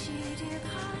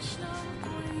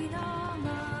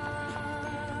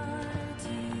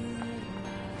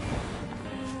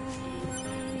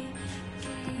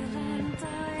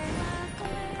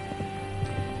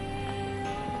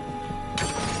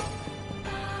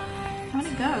 Where'd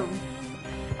it go?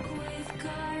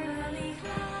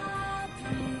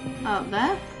 Up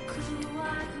there?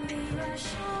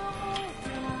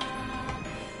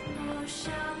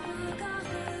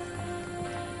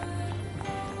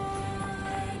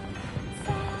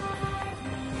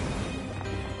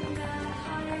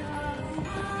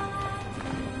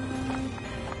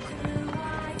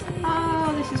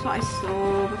 Oh, this is what I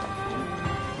saw before.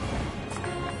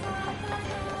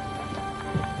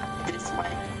 This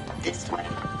way. This way.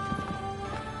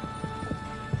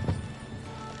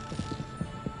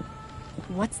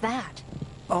 What's that?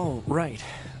 Oh, right.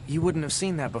 You wouldn't have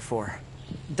seen that before.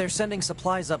 They're sending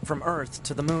supplies up from Earth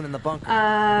to the moon and the bunker.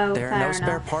 Oh, There are fair no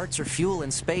spare enough. parts or fuel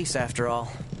in space, after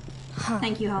all.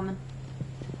 Thank you, Harmon.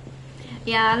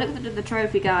 Yeah, I looked at the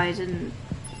trophy guide and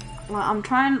well, I'm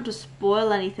trying not to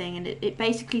spoil anything, and it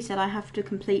basically said I have to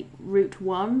complete Route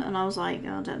 1, and I was like,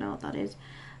 oh, I don't know what that is.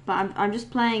 But I'm just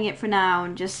playing it for now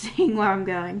and just seeing where I'm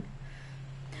going.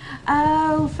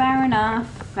 Oh, fair enough,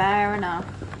 fair enough.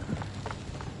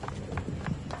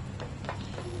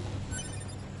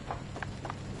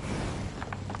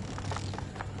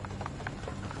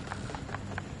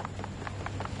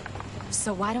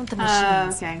 So why don't the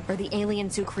machines, okay. or the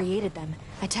aliens who created them,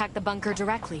 attack the bunker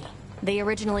directly? They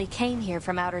originally came here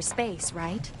from outer space,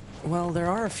 right? Well, there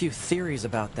are a few theories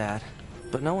about that,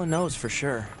 but no one knows for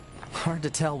sure. Hard to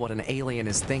tell what an alien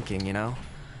is thinking, you know?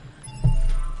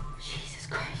 Jesus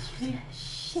Christ, you scared the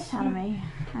shit out of me.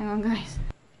 Hang on, guys.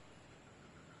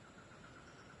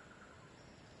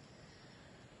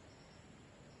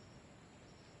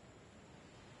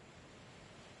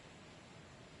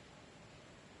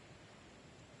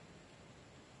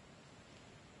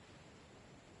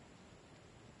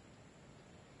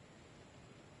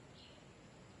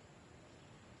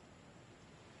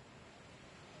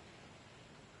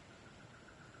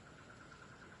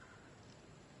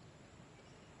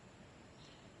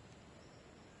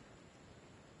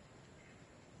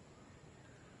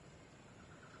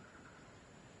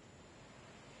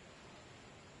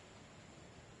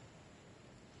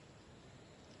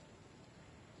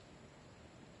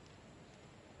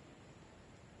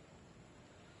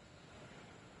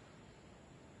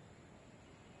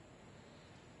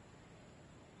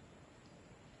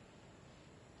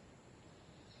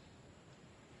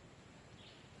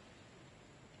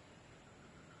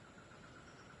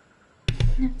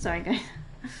 Sorry, guys.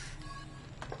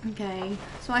 Okay,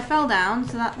 so I fell down,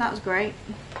 so that was great.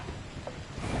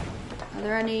 Are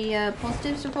there any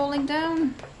positives for falling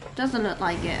down? Doesn't look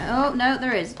like it. Oh, no,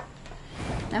 there is.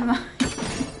 Never mind. Okay,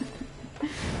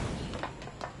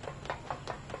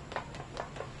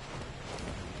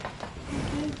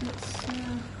 let's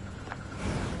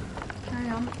carry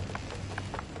on.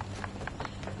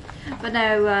 But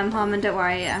no, Harmon, don't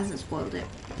worry, it hasn't spoiled it.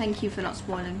 Thank you for not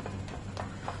spoiling.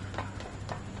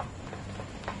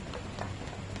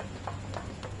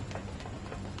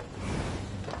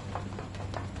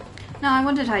 No, I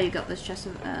wondered how you got this chest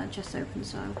open,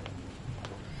 so...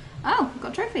 Oh,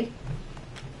 got a trophy.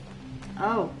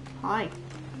 Oh, hi.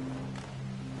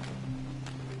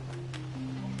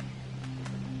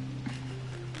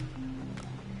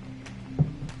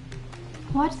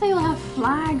 Why do they all have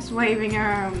flags waving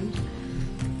around?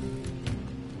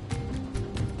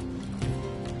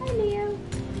 Hi, Leo.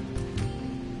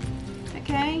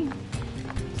 Okay.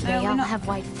 So They all we're not... have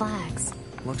white flags.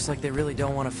 Looks like they really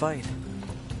don't want to fight.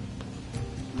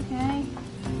 Okay.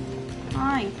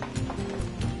 Hi.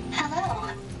 Hello.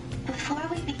 Before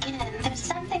we begin, there's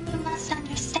something you must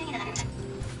understand.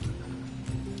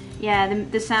 Yeah,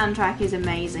 the soundtrack is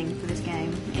amazing for this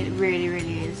game. It really,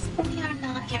 really is. We are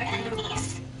not your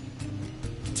enemies.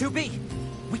 2B!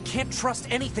 We can't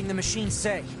trust anything the machines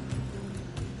say.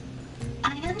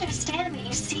 I understand that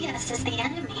you see us as the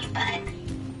enemy, but...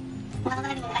 Well,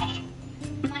 anyway.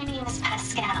 My name is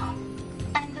Pascal.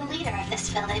 I'm the leader of this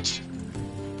village.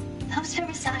 Those who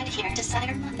reside here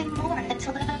desire nothing more than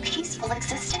to live a peaceful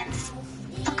existence.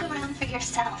 Look around for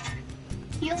yourself.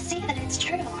 You'll see that it's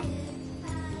true.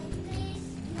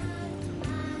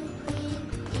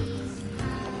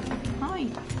 Hi.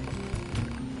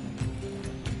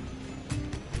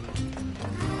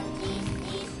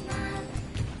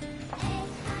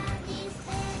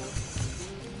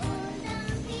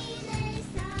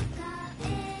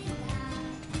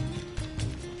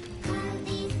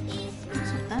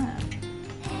 What's up there?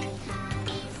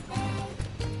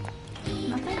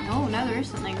 Nothing? Oh, no, there is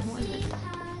something. What is it?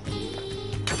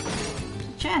 It's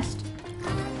a chest.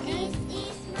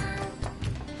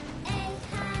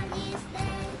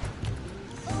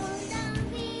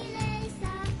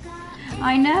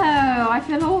 I know, I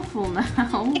feel awful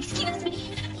now. Excuse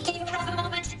me. Do you have a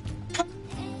moment?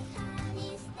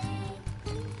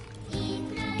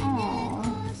 Aww.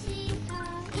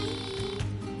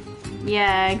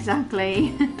 Yeah,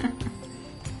 exactly.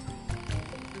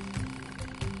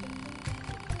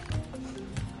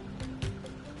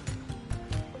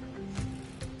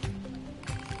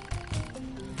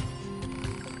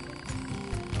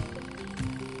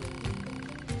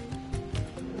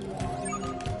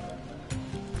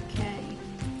 Okay.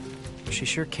 She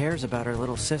sure cares about her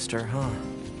little sister, huh?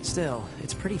 Still,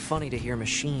 it's pretty funny to hear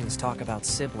machines talk about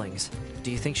siblings.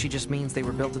 Do you think she just means they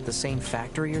were built at the same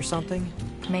factory or something?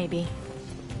 Maybe.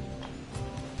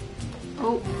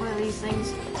 Oh, what are these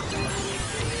things?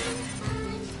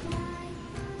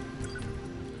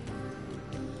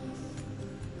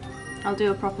 I'll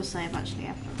do a proper save actually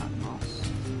after that boss.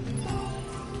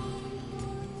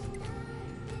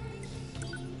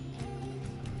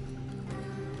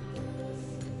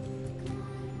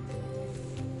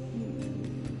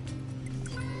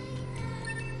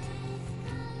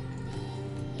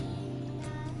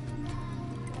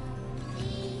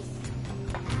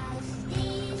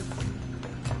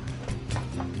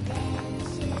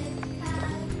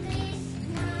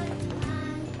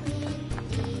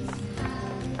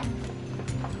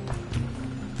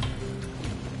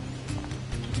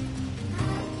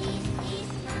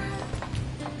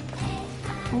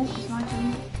 Oh, it's my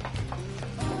turn.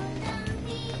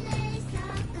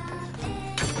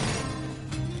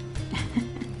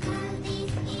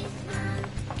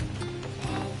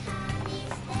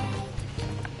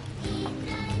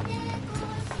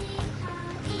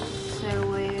 So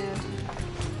weird.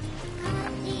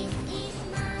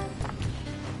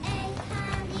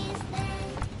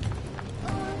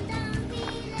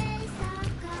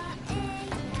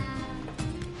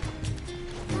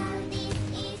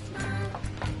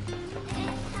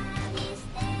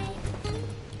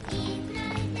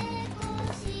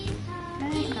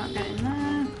 Okay, can't get in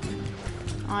there.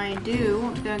 I do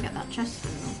want to go and get that chest though.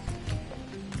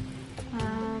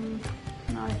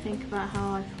 Now I think about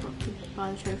how I forgot to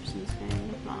buy the trophies in this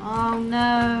game. Oh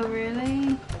no,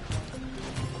 really?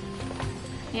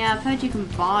 Yeah, I've heard you can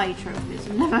buy trophies.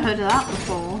 I've never heard of that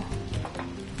before.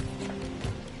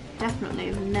 Definitely,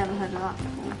 I've never heard of that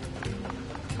before.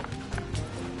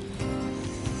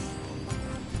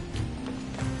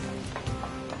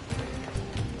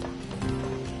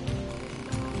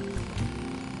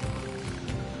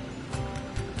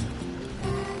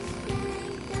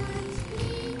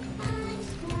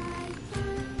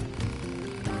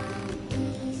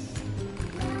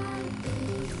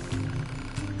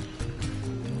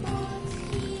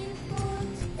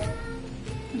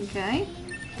 Okay.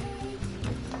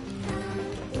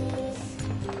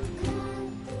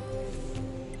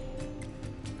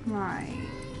 Right.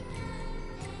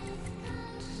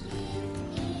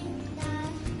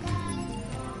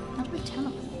 How do we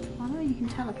teleport? I know you can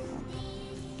teleport.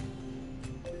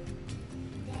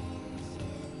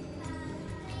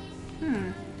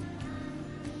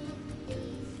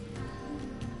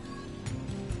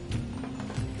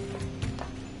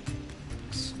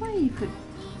 I swear you could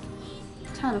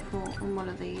teleport on one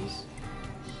of these.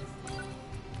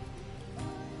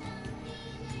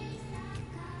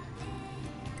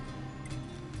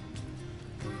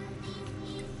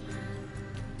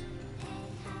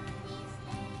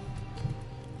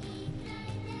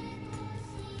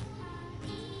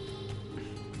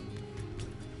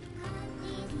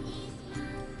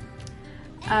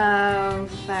 Oh,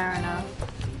 fair enough.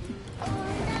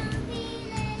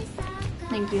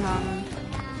 Thank you, Harmon.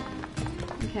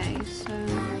 Okay, so...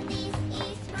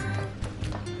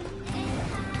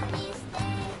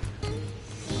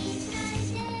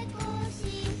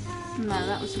 No,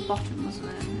 that was the bottom, wasn't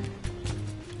it?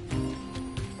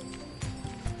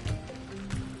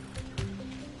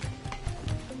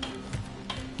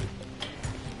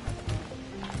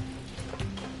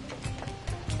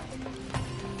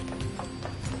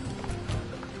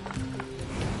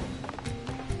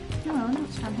 Oh, I wonder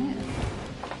what's down here.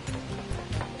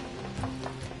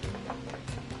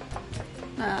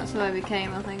 No, that's the way we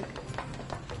came, I think.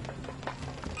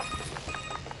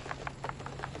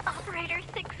 Operator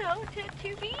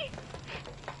 6022B.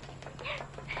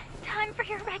 Time for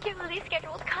your regularly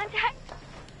scheduled contact.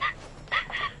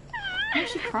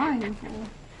 What's she crying for?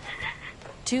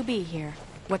 2B here.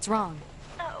 What's wrong?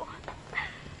 Oh.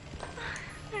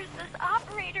 There's this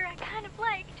operator I kind of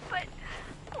liked, but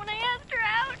when I asked her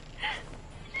out,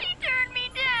 she turned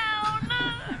me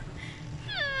down.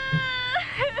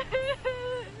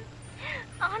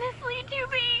 Honestly,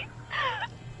 2B,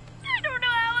 I don't know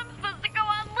how I'm supposed to go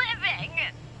on living.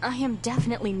 I am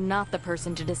definitely not the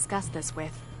person to discuss this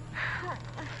with.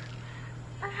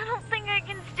 I don't think I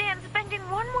can stand spending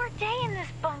one more day in this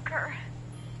bunker.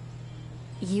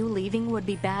 You leaving would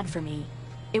be bad for me.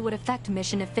 It would affect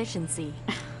mission efficiency.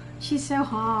 She's so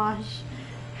harsh.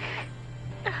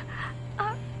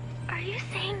 Are you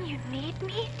saying you need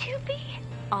me, 2B?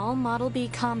 All Model B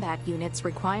combat units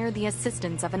require the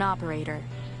assistance of an operator.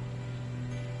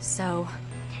 So,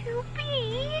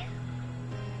 2B?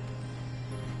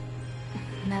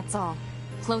 that's all.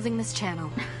 Closing this channel.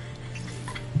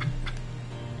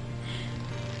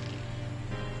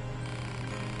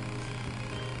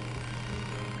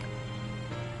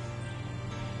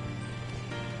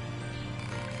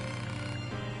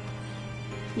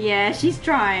 Yeah, she's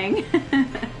trying.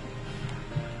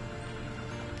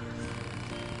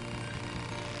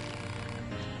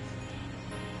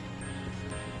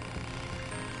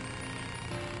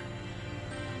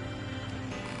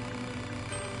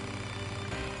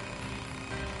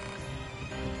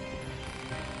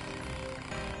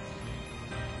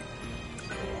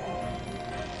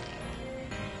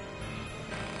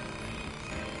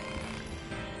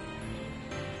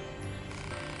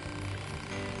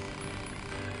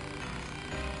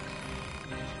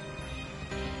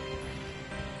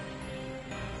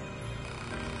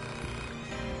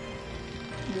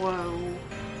 Whoa.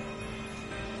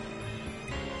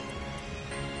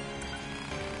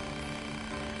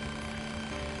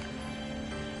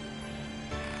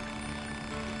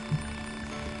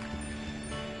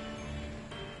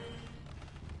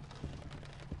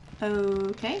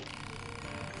 Okay.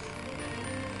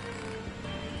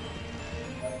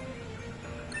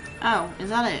 Oh, is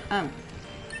that it? Oh.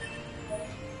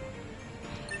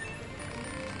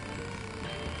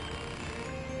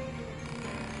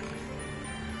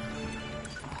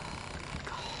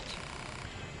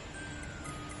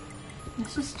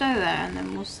 Let's just stay there and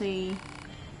then we'll see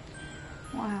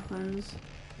what happens.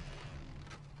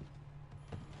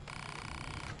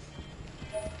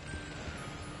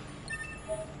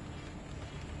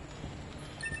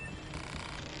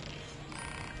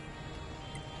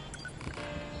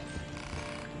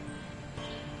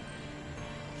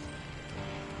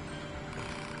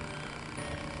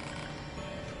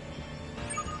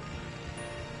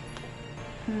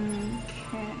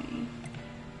 Okay.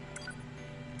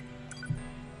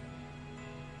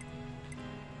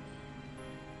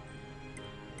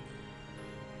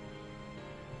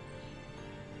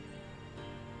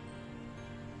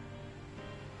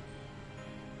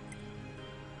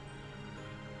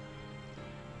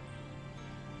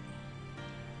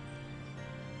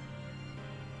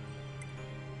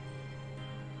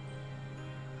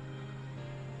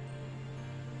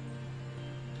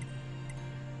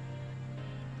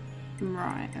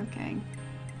 Right, okay.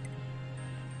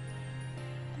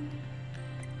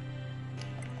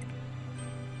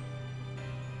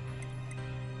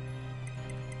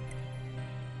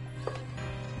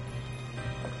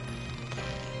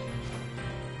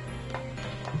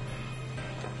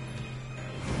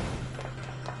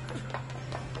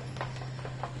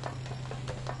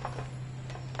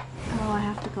 Oh, I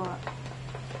have to go up.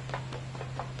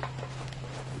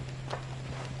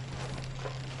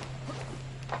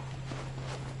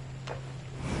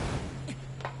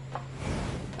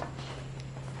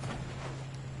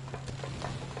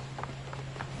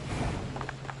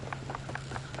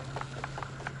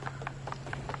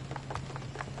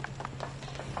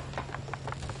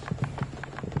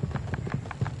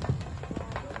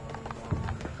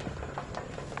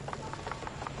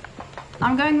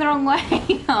 I'm going the wrong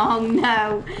way. Oh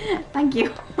no. Thank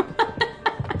you.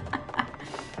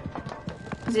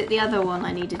 Is it the other one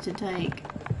I needed to take?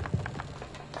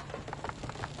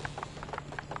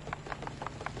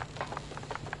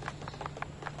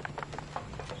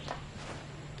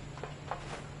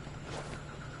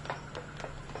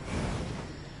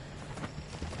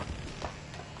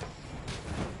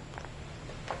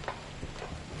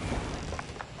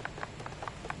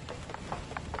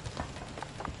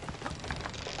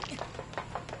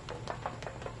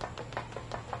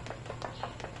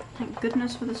 Thank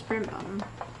goodness for the sprint button.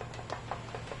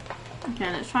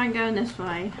 Okay, let's try and go in this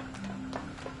way.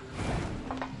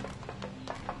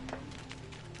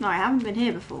 No, I haven't been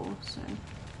here before, so...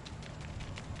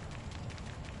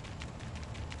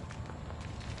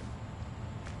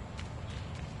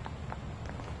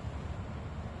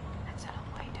 That's a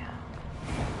long way down.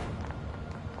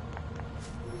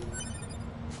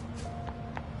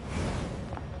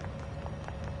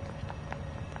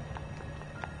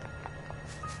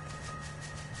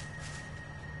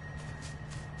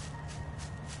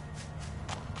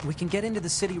 We can get into the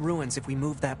city ruins if we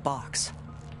move that box.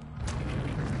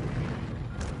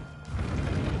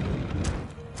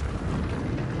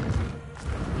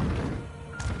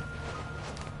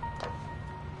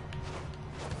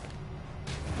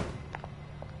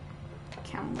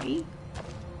 Can we?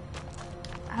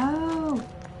 Oh!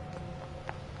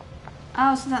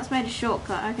 Oh, so that's made a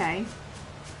shortcut, okay.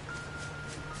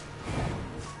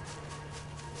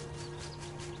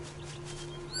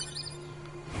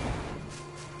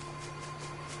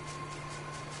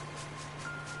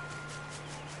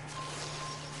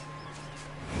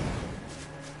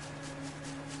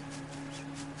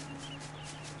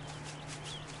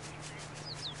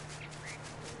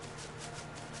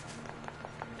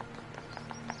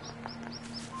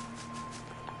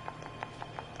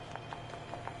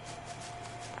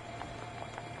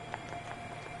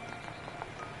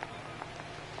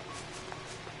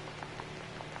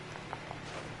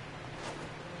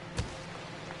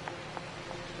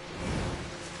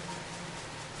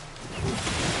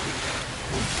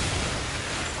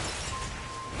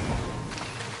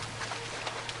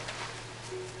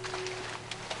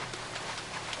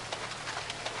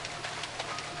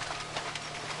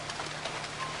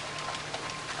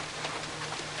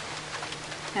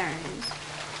 There it is.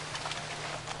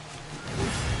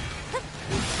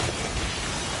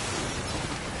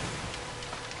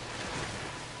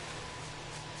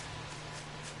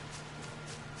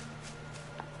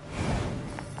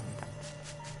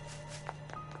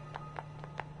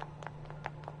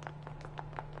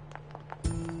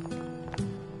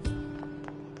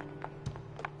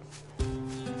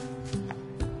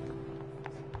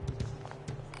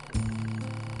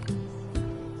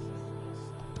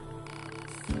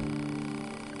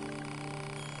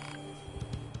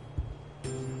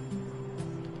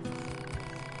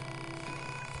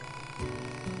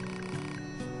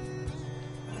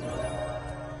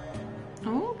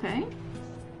 Oh, okay.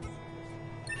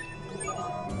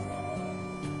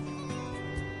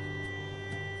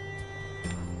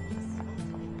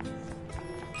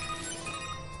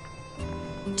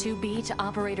 To B to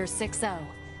Operator 6-0.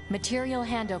 Material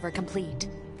handover complete.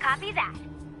 Copy that.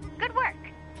 Good work.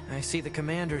 I see the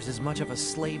commander's as much of a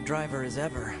slave driver as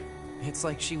ever. It's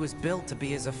like she was built to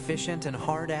be as efficient and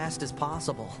hard-assed as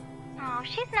possible. Oh,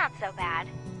 she's not so bad.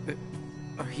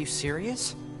 Are you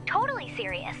serious? Totally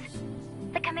serious.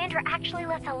 The commander actually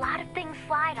lets a lot of things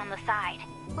slide on the side.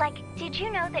 Like, did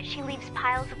you know that she leaves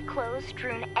piles of clothes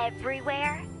strewn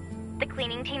everywhere? The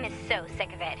cleaning team is so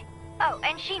sick of it. Oh,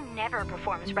 and she never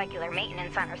performs regular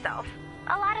maintenance on herself.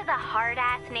 A lot of the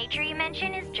hard-ass nature you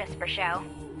mention is just for show.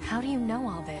 How do you know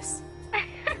all this?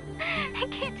 I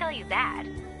can't tell you that.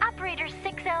 Operator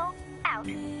 6-0, out.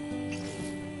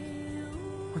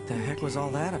 What the heck was all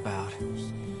that about?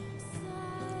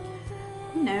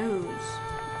 Who knows?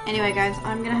 Anyway, guys,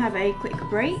 I'm gonna have a quick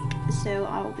break, so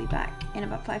I'll be back in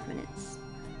about 5 minutes.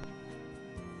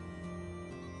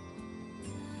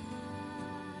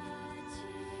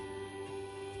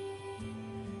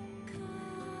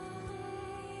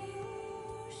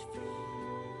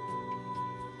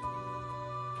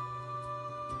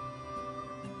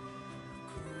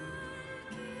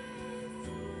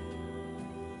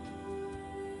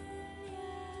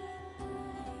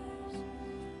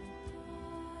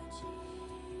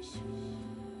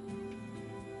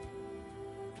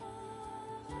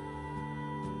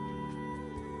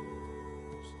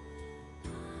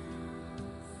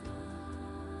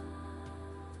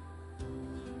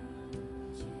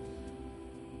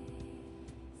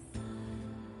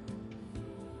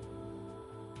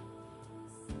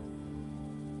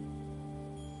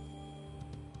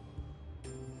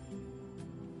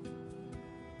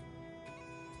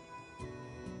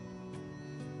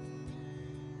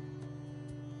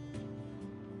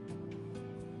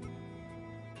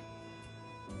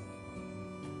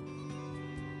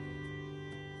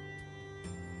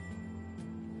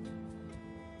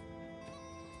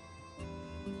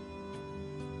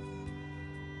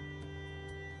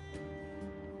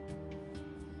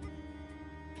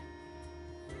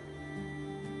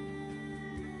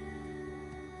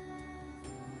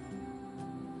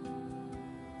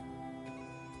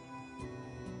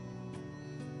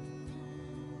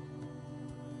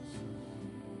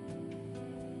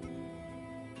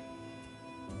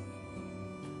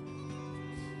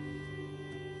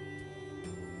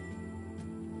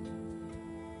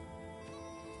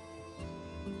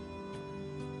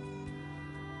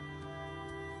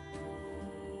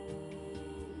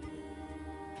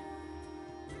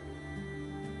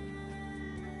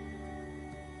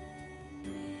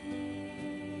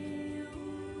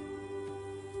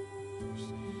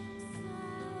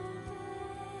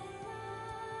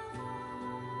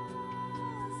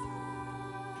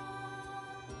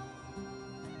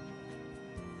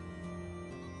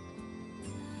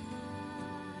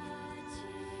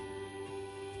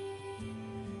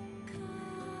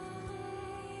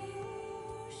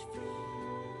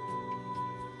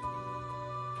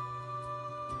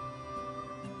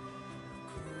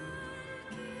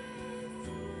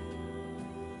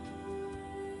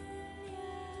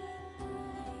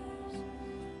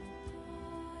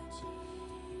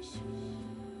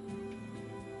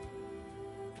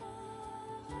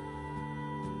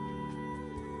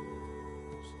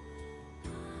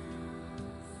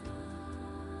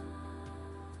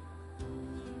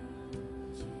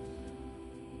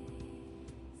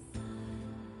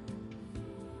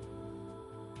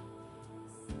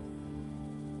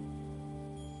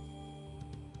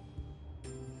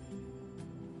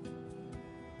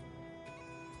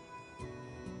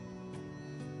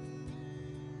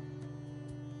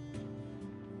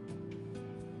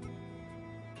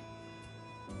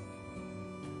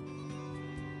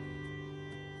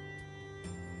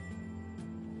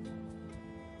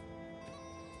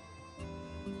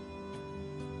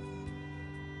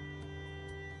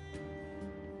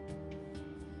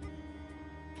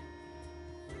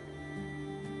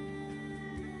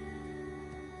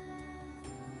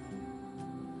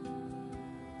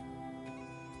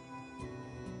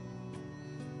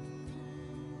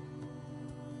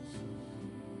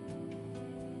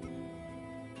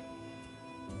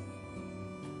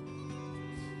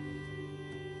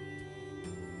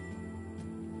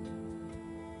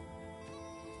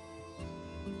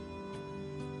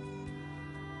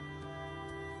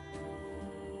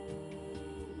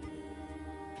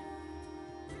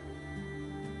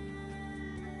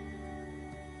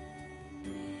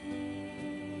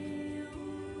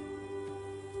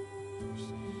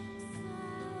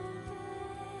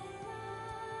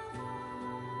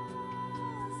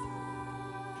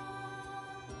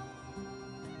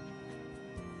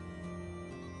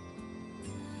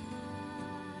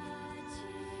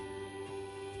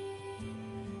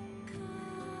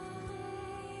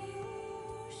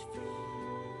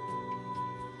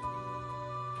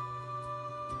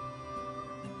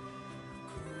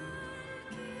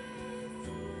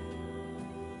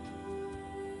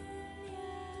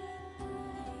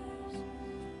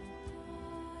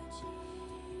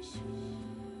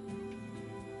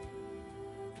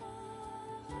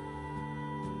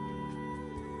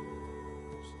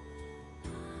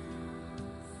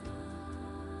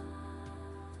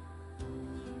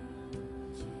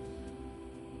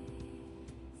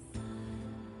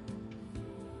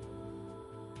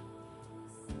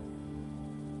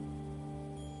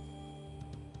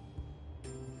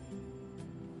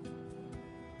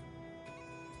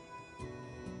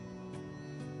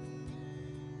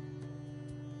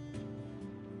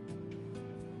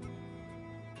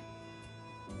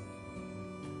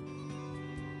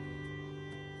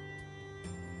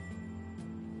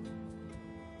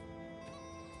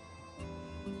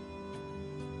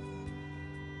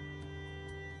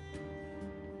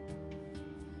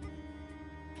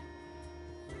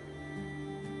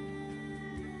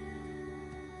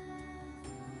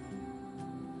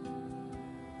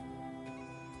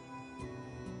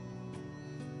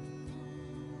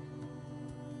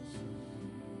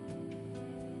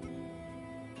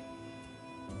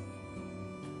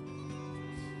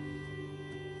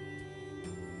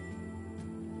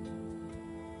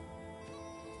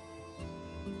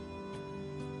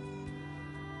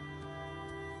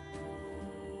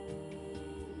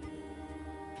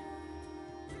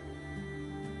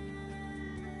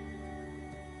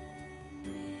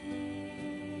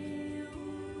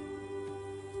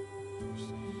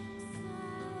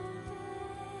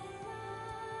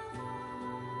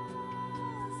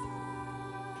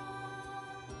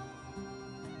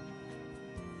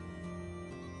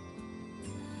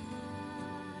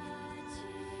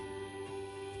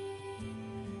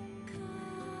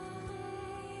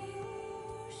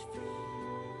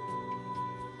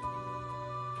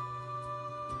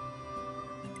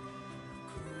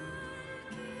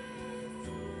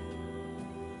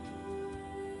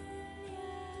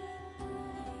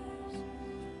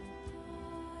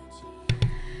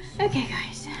 Okay,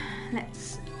 guys,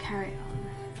 let's carry on.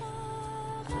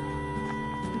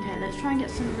 Okay, let's try and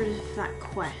get some rid of that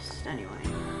quest anyway.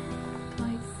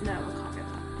 No, I can't get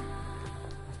that.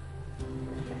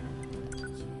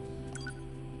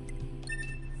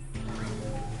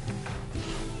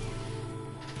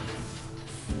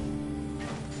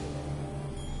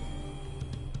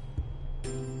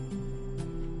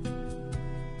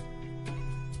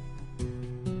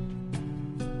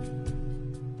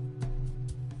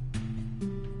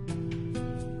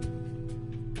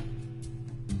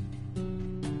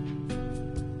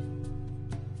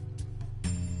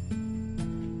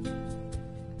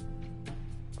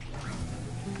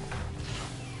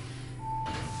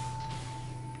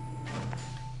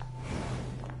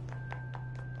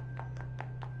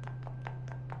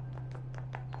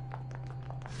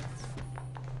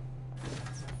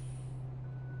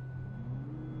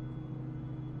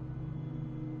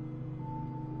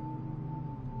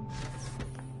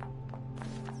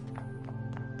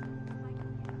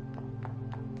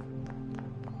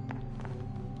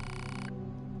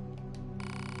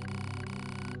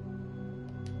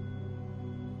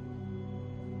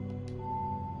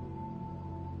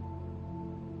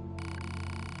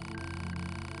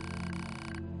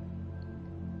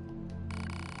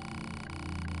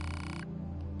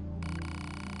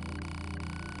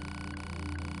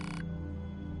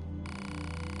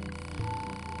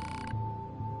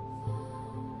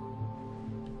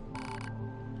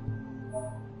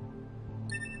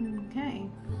 Okay.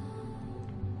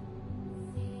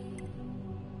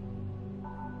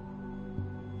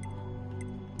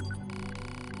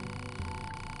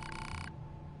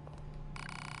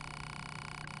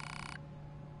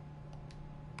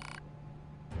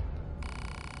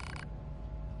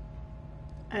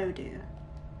 Oh dear.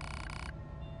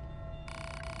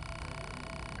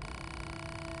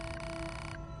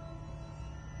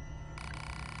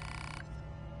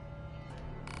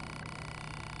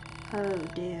 Oh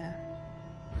dear.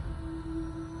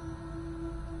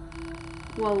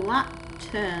 Well, that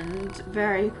turned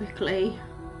very quickly.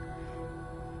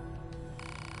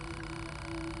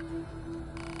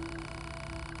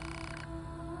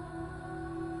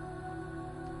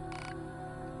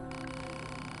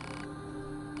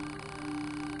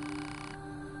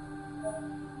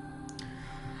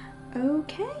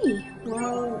 Okay,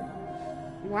 well,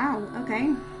 wow,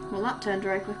 okay. Well, that turned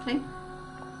very quickly.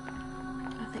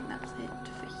 I think that's it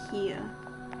for here.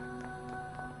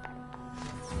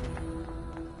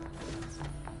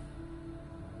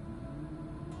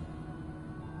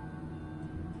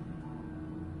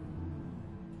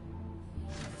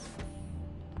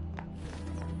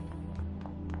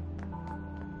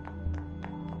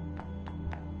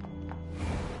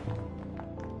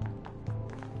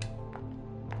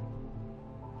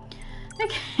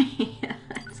 Okay,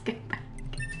 let's go back.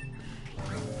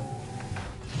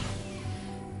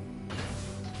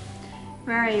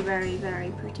 Very, very, very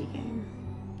pretty game.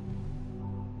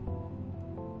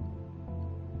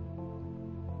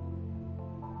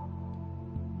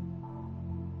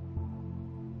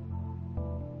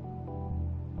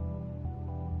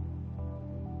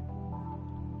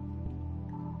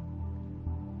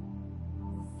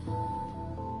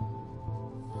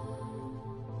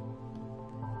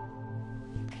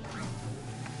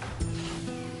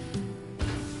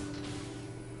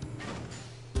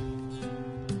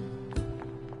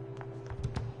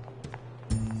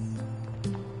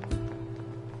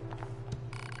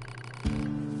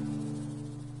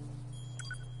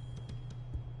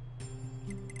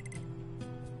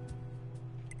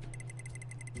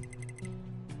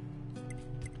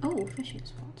 Oh, fishing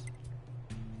spots.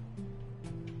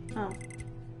 Oh.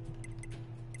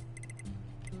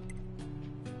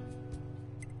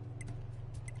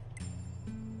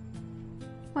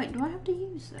 Wait, do I have to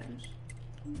use those?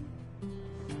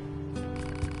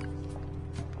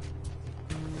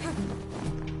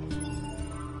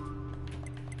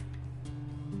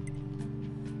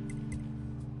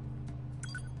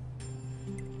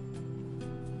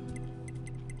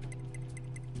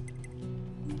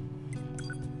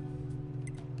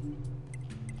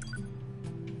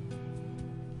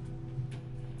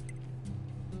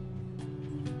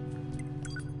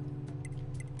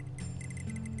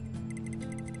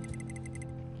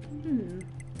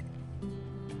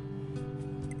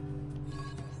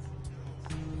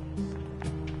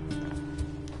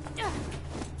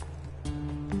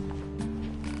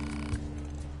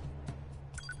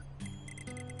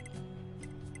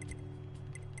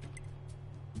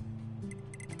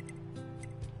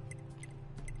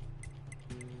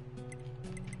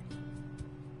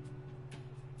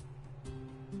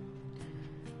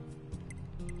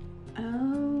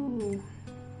 Oh.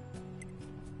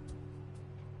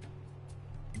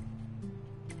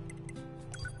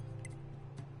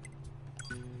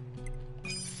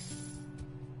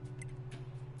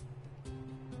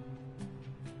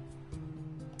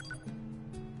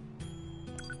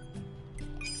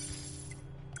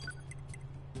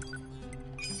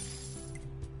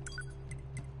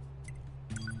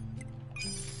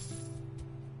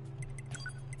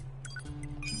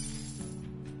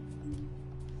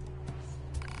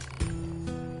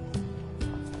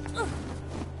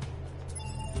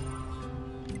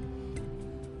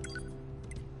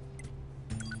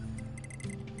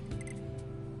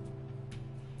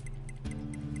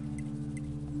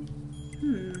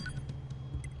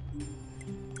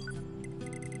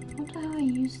 wonder how I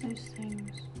use those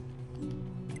things.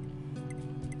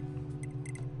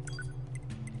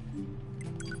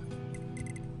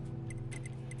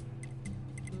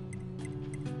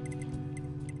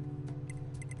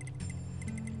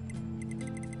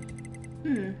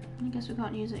 I guess we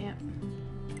can't use it yet.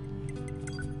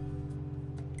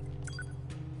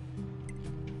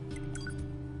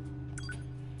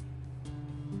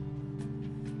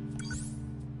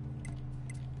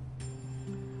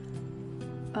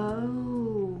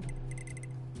 Oh.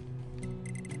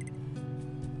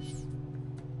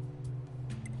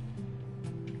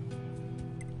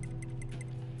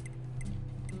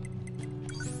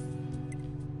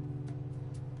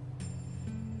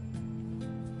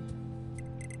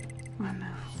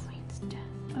 Removal means death.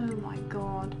 Oh my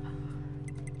god.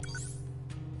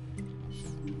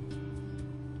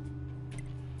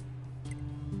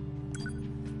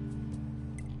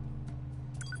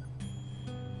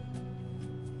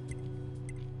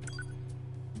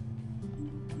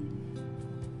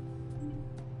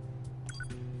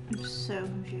 I'm so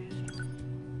confused.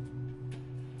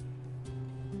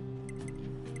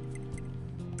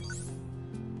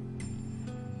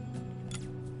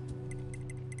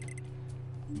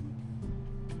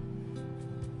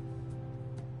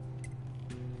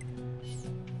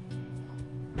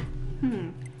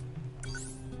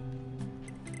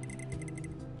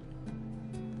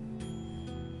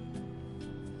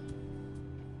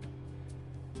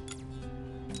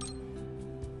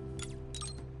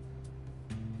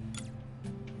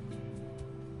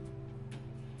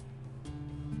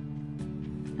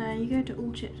 You go to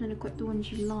all chips and equip the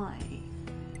ones you like.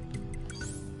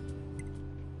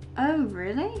 Oh,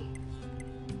 really?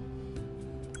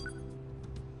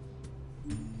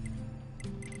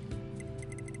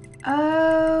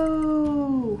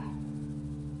 Oh!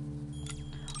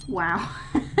 Wow.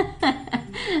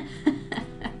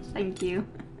 Thank you.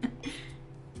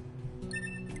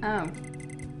 Oh.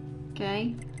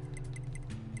 Okay.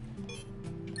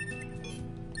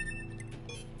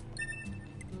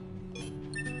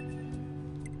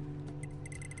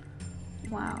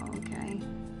 Wow, okay.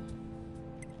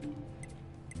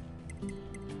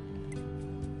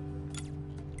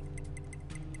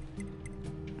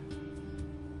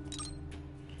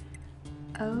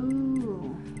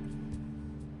 Oh.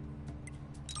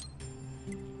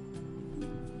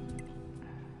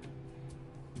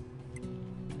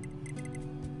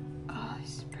 Oh,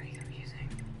 this is pretty confusing.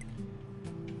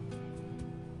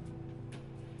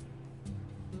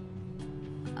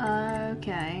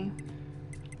 Okay.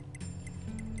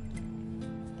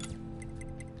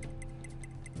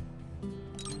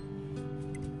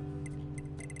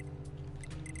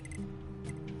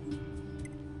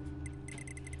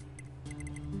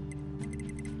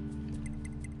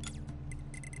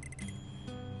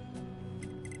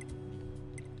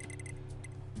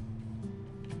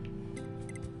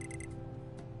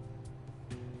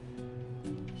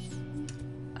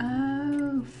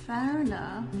 Oh, fair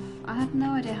enough. I had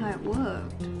no idea how it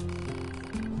worked.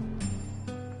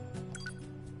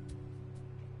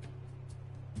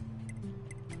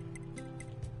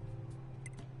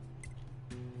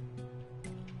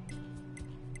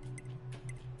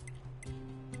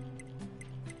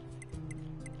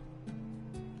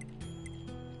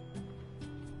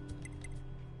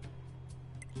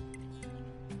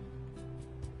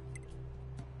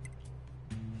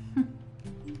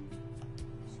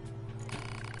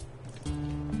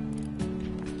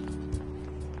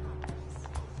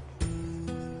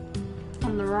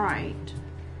 On the right.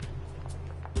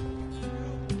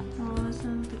 Oh, there's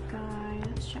another guy.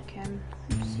 Let's check him.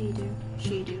 What does he do?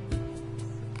 She do.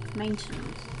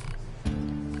 Maintenance.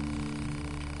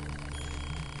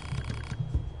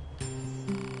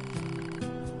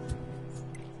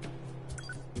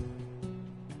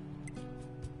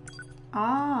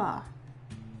 Ah.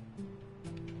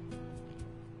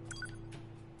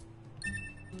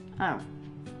 Oh.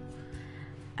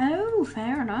 Oh,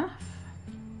 fair enough.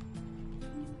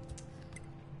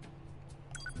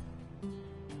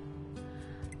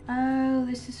 Oh,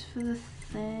 this is for the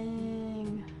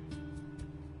thing.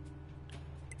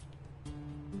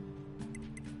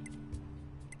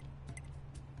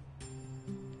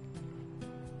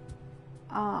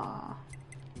 Ah.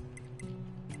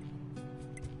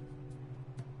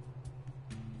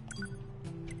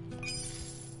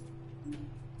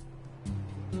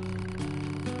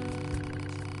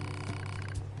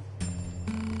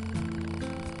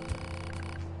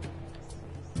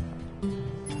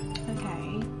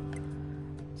 Okay.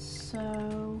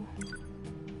 So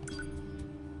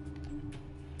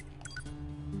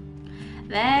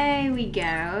there we go.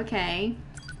 Okay.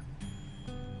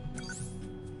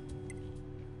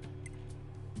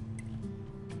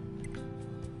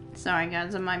 Sorry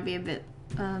guys, I might be a bit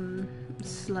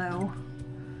slow.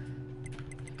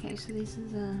 Okay, so this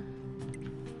is a...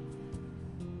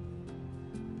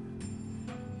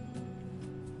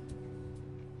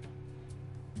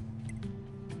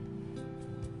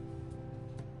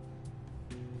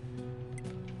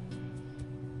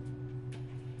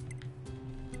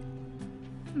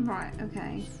 Right,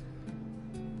 okay.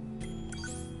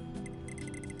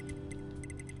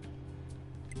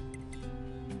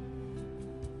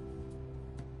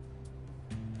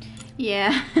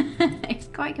 Yeah, it's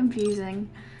quite confusing.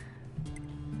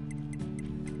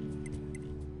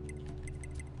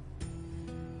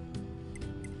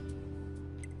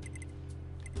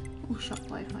 Oh,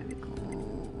 shockwave might be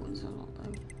cool. It's a lot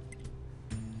though.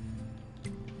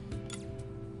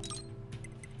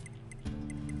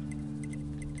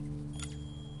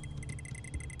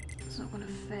 It's not gonna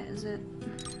fit, is it?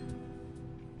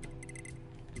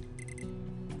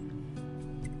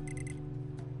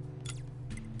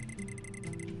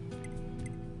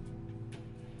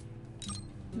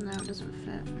 No, it doesn't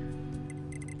fit.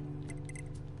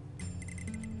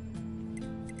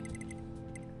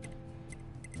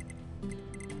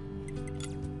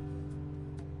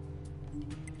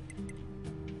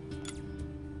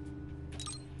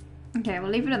 Okay,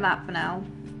 we'll leave it at that for now.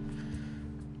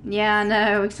 Yeah,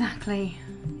 no, exactly.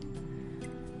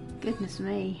 Goodness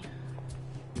me.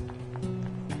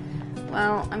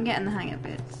 Well, I'm getting the hang of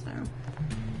it, so...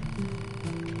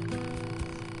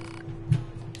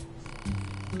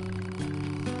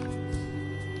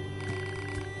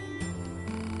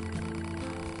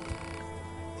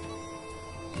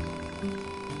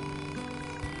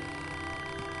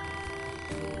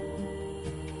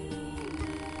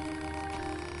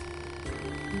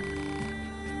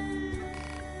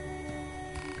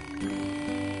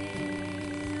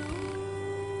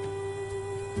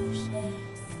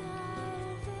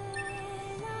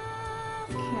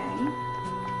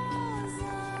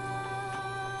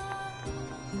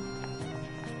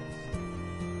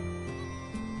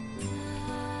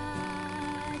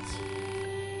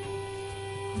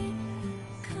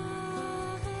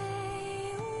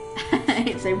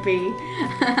 It's OP.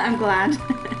 I'm glad.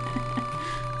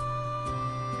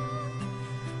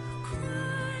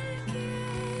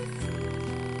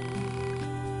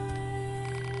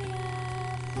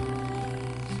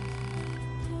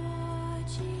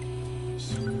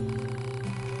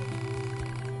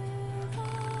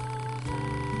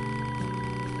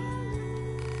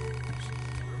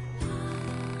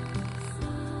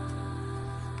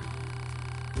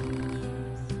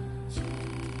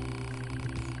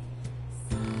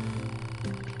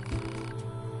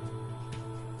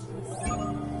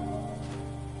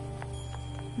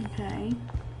 Okay.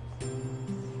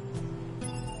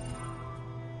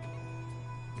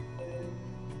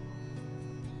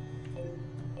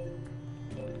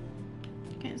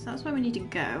 Okay, so that's where we need to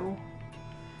go.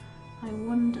 I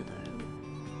wonder though,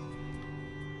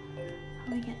 how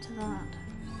do we get to that?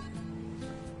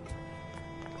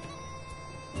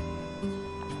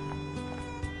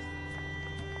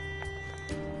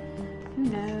 Who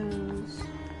knows?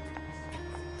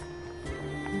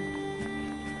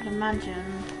 I'd imagine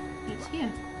it's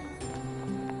here.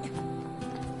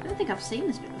 I don't think I've seen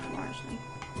this bit before actually.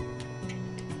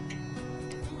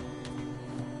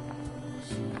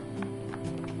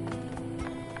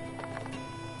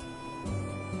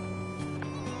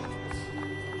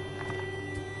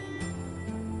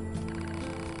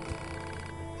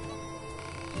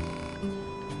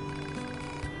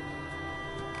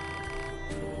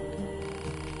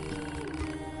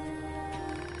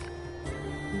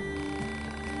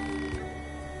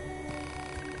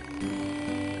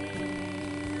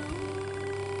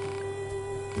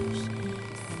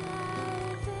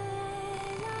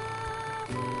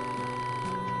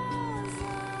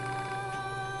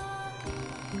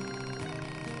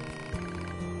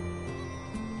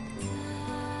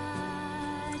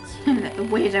 Let the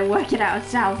weirdo work it out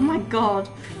herself, my god.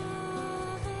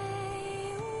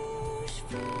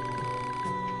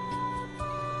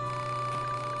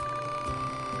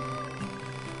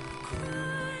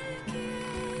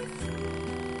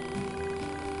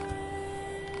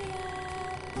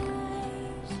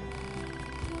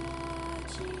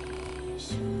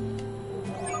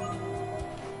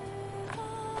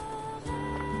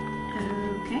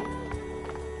 Okay.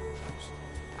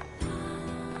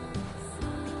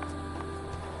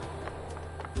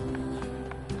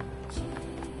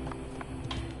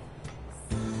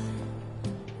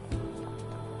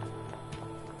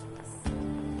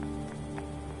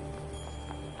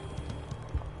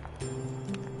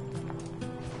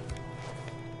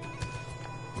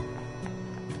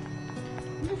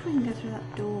 I can go through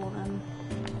that door then.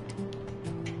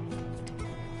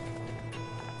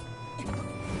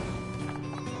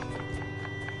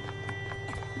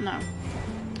 No.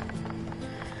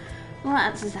 Well,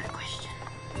 that answers that question.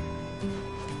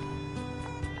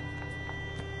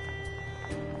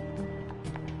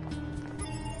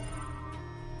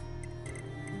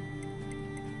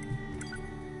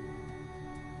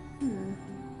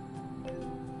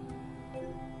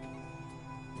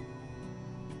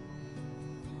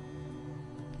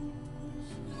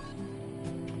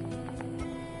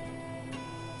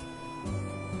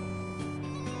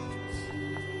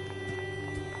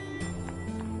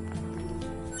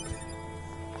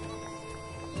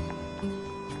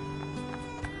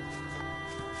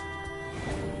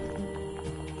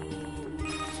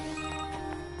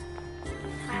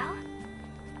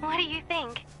 What do you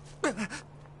think?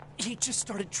 He just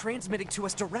started transmitting to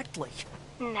us directly.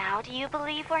 Now do you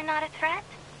believe we're not a threat?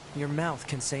 Your mouth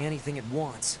can say anything it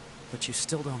wants, but you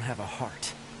still don't have a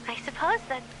heart. I suppose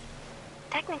that's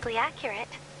technically accurate.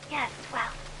 Yes, well,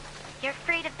 you're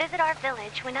free to visit our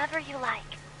village whenever you like.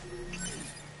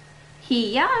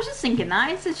 Yeah, I was just thinking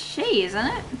that. It's a she, isn't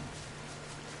it?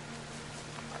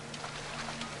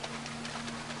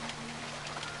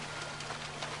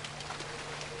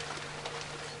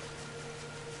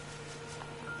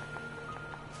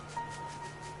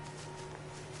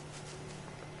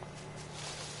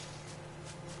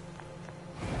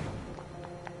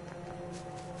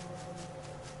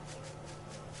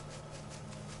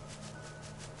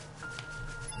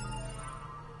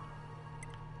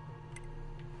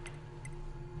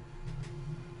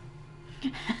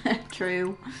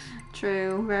 True.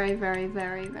 True. Very, very,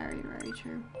 very, very, very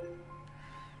true.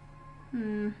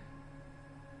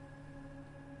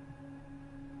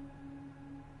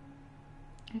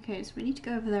 Okay, so we need to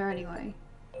go over there anyway.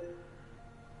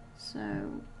 So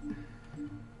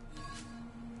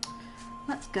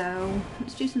let's go.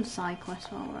 Let's do some side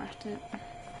quests while we're at it.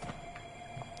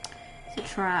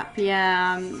 It's a trap.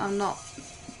 Yeah, I'm not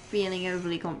feeling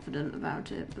overly confident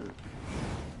about it, but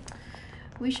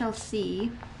we shall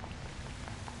see.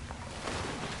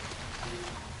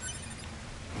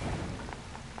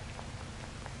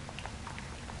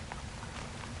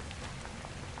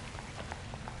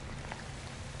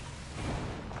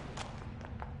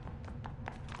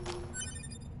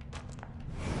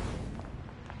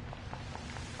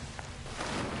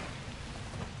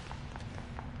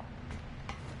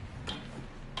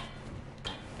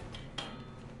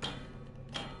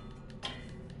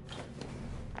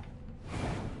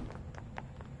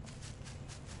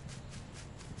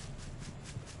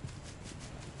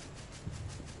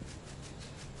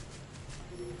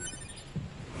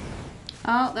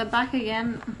 Oh, they're back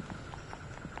again.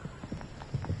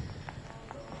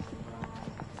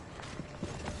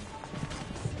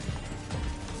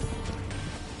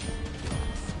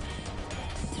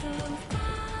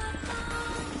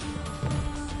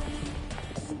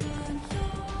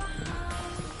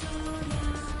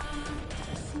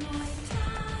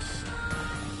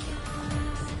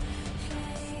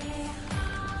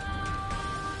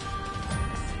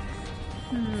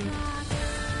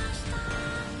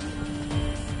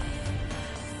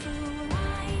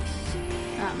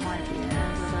 That might be it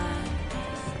over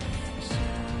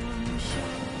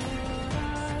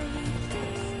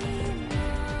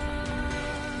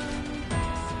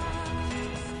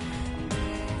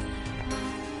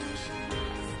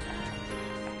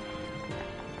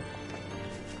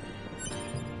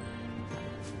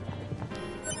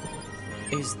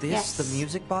Is this Yes. the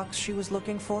music box she was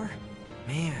looking for?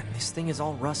 Man, this thing is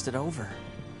all rusted over.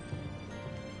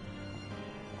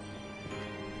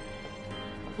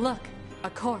 Look, a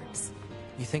corpse.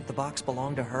 You think the box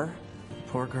belonged to her?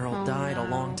 Poor girl Oh, died a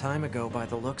long no. time ago by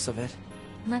the looks of it.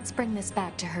 Let's bring this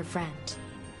back to her friend.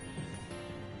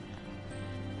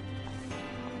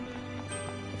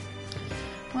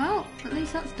 Well, at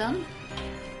least that's done.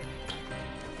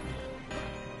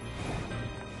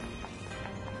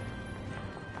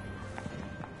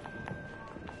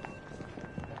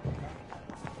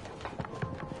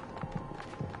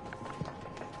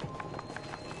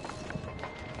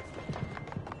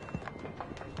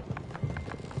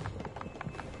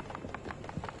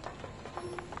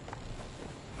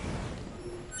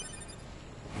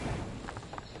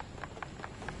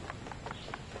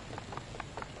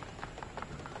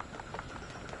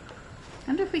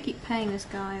 I wonder if we keep paying this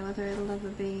guy, whether it'll ever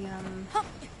be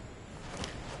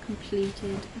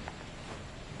completed.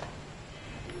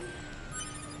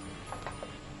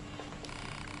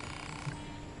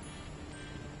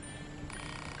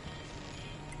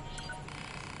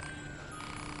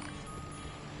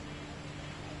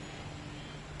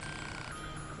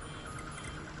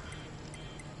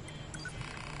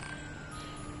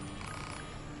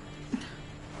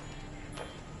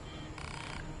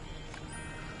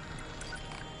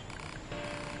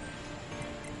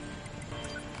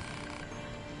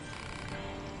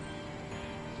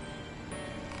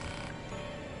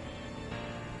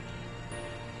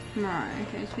 Right,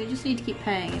 okay, so we just need to keep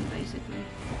paying him, basically.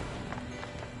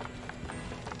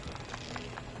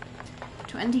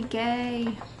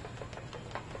 20k!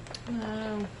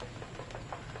 No.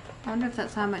 I wonder if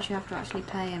that's how much you have to actually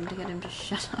pay him to get him to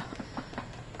shut up.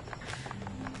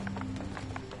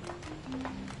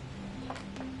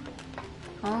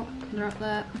 Oh, they're up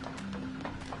there.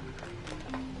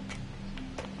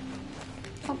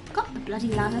 Oh, got the bloody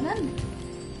ladder then.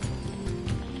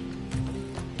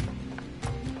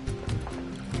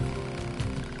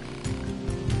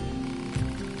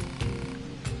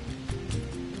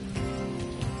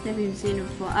 Never even seen him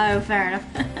before. Oh, fair enough.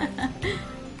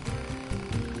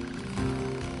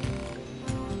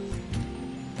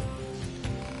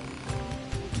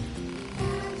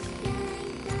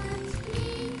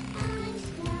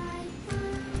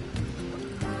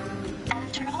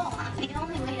 After all, the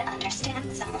only way to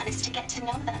understand someone is to get to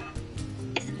know them.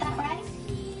 Isn't that right?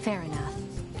 Fair enough.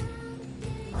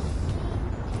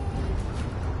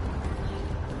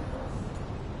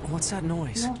 What's that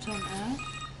noise? What on earth?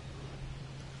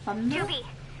 Thunder? Doobie,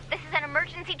 this is an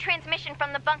emergency transmission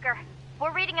from the bunker.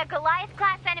 We're reading a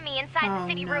Goliath-class enemy inside Oh, the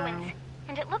city no. ruins.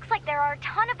 And it looks like there are a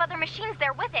ton of other machines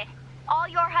there with it. All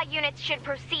Yorha units should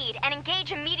proceed and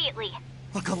engage immediately.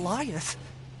 A Goliath?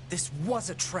 This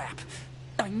was a trap.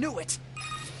 I knew it.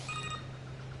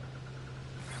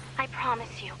 I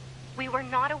promise you, we were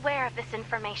not aware of this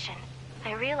information.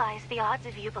 I realize the odds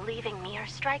of you believing me are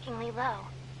strikingly low,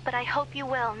 but I hope you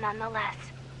will nonetheless.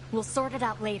 We'll sort it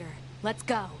out later. Let's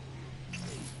go.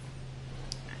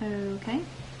 Okay.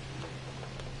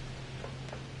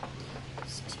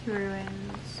 City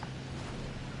ruins.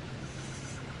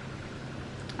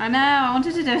 I know, I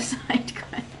wanted to do a side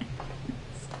quest.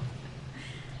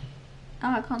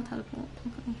 Oh, I can't teleport.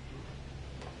 Okay.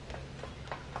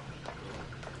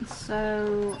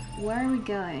 So, where are we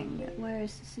going? Where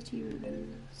is the city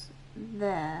ruins?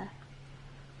 There.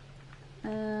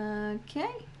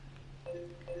 Okay.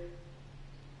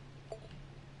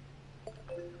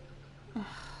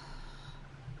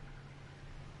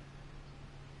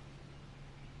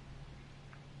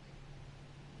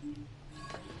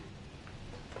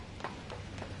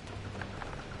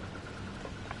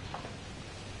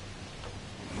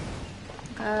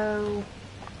 Go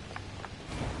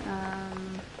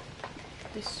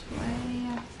this way,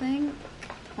 I think.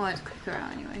 Well, it's quicker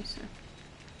out anyway, so.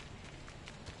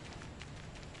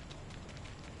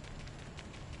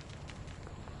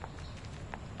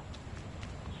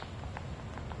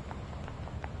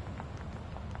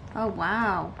 Oh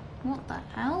wow, what the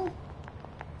hell?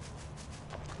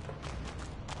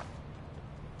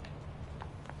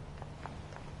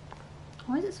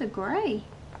 Why is it so grey?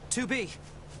 2B,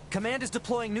 Command is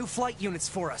deploying new flight units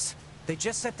for us. They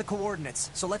just set the coordinates,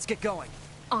 so let's get going.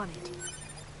 On it.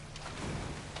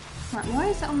 Right, why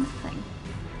is that on the thing?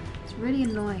 It's really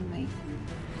annoying me.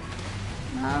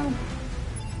 No.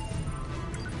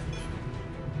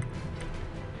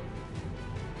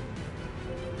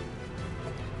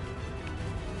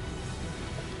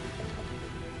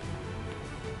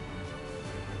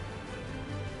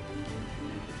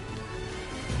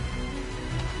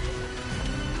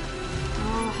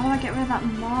 Oh, how do I get rid of that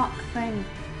mark thing?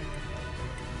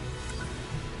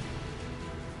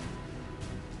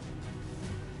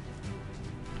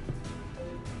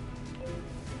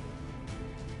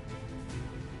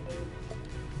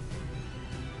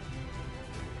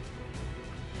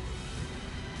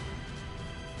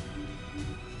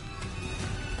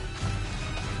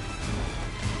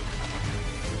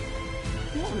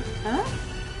 What on earth?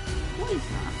 What is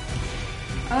that?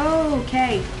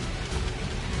 Okay.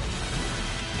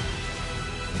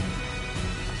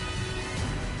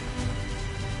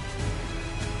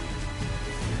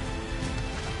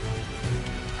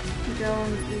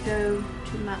 You go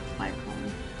to map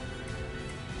icon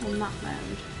or map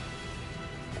mode.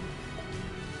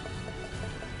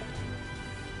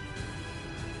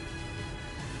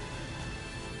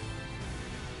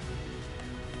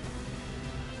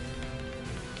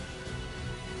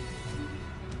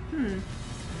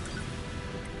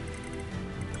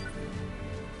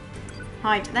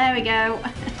 Right, there we go.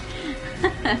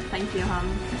 Thank you, hon.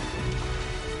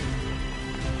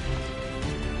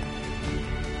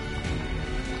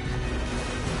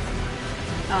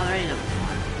 Oh, they're only level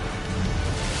 1.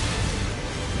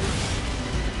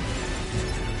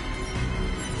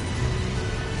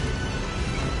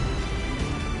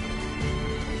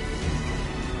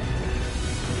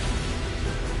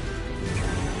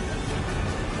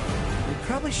 We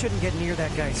probably shouldn't get near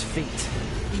that guy's feet.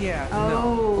 Yeah, Oh,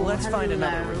 no. Let's find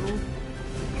another hello. route.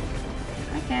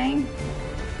 Okay.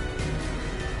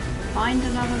 Find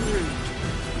another route.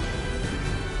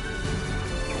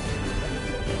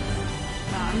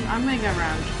 I'm gonna go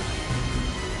around.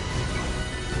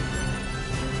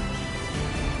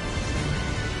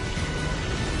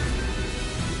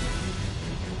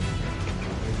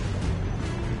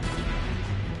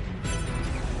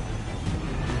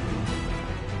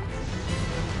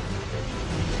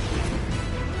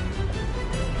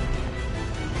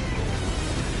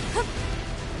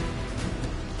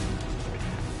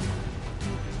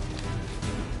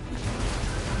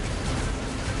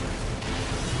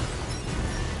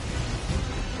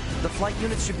 The flight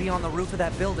units should be on the roof of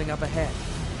that building up ahead.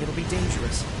 It'll be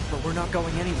dangerous, but we're not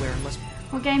going anywhere unless...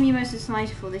 What game are you most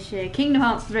excited for this year? Kingdom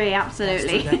Hearts 3,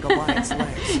 absolutely. That Goliath's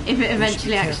legs. If it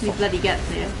eventually careful. actually bloody gets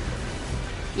here.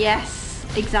 Yes,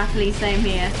 exactly, same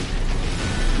here.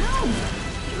 No,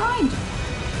 you mind.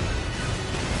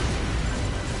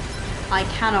 I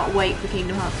cannot wait for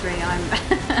Kingdom Hearts 3.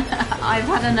 I've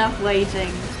had enough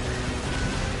waiting.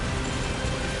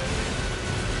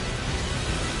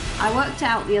 I worked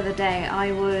out the other day,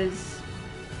 I was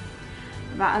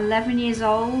about 11 years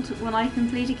old when I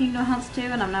completed Kingdom Hearts 2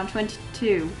 and I'm now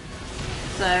 22.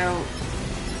 So,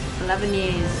 11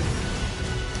 years.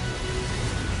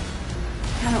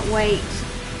 Cannot wait.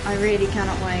 I really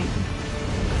cannot wait.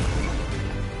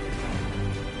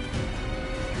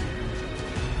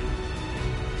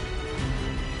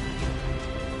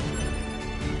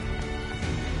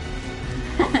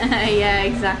 Yeah,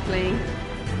 exactly.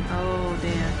 Oh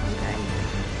dear, okay.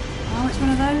 Oh, it's one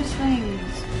of those things.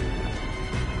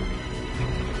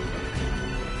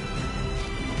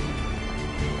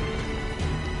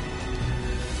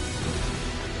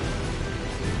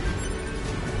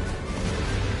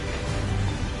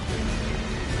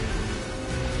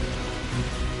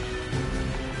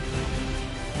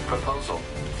 Proposal.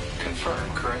 Confirm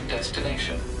current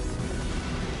destination.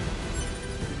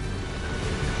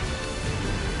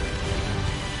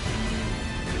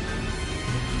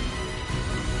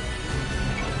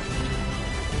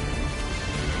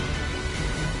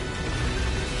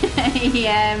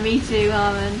 Yeah, me too,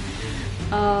 Harmon.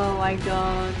 Oh my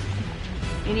god.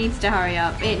 It needs to hurry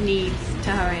up. It needs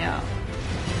to hurry up.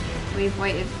 We've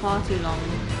waited far too long.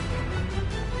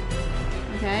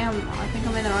 Okay, I think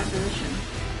I'm in the right position.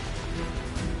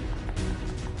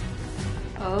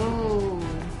 Oh.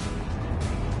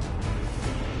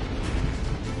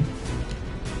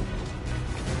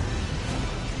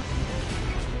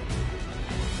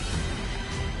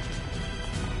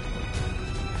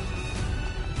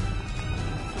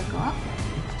 Forgot.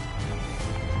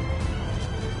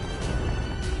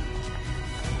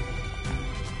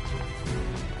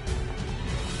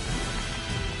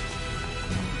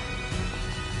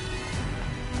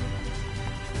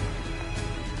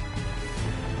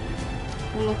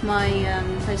 All of my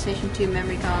PlayStation 2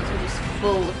 memory cards are just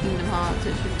full of Kingdom Hearts.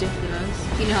 It's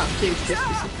ridiculous. Kingdom Hearts 2 to be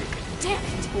specific. Damn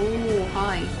it! Oh,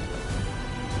 hi.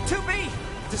 2B!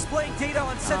 Displaying data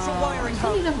on central wiring It's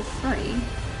hub. only level 3.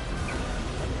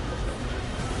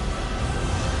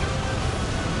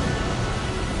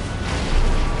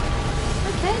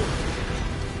 Okay.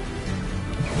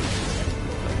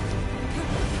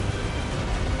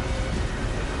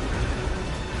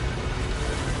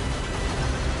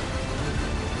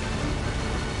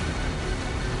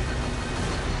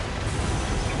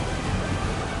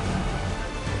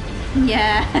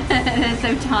 Yeah, they're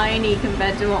so tiny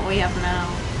compared to what we have now.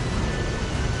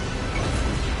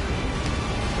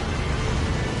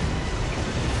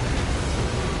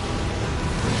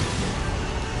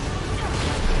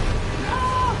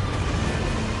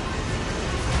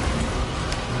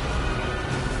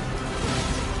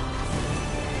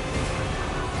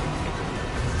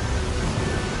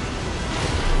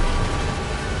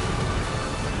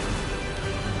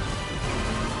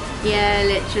 Yeah,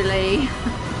 literally.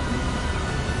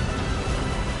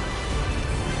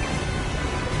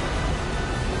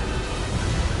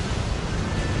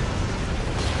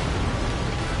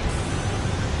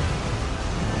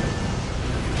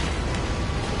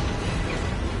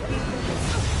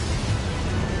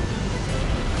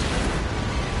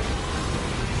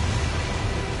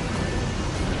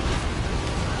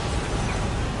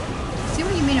 See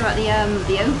what you mean about the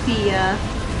OP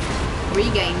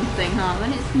regain thing,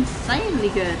 Harmon? It's insanely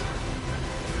good.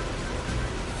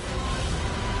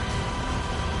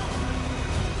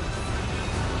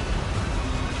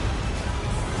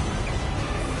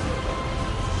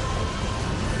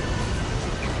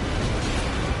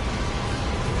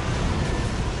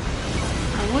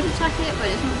 I would attack it, but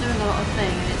it's not doing a lot of thing,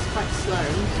 and it's quite slow.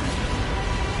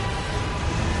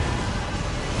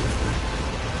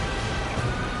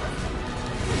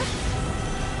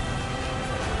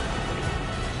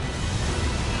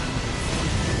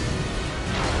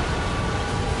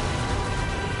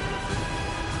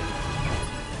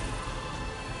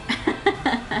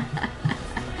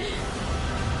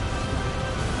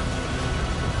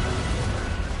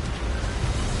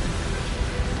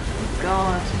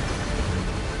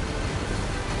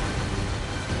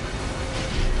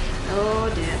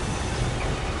 Oh dear.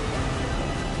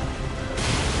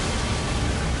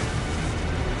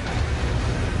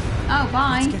 Oh,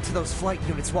 bye. Let's get to those flight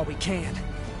units while we can.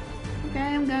 Okay,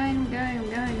 I'm going.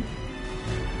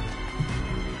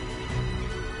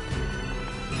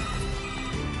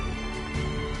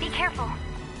 Be careful.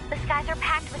 The skies are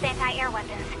packed with anti-air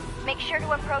weapons. Make sure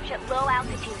to approach at low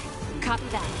altitude. Copy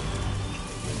that.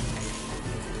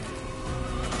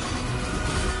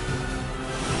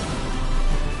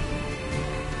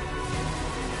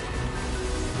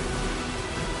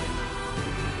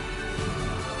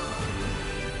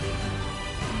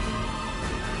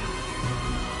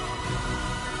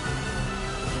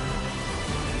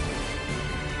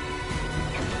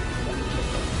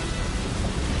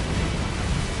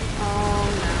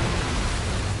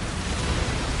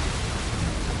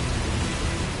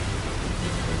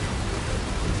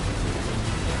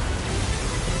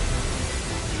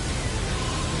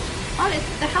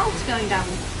 The health's going down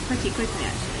pretty quickly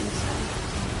actually, so.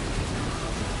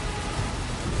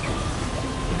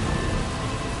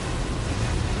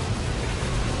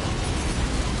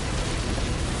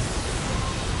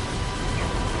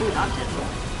 Ooh, that did well.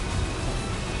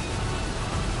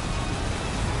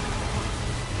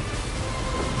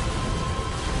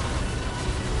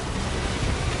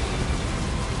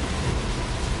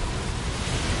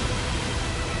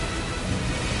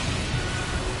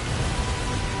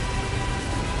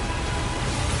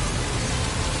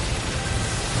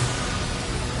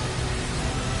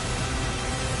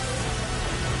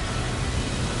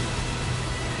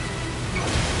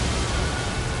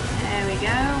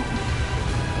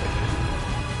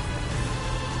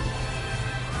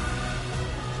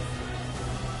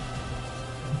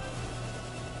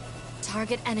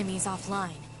 Target enemies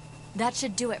offline. That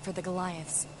should do it for the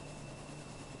Goliaths.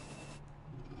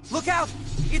 Look out!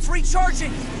 It's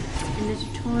recharging! In the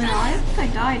tutorial? I think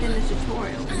I died in the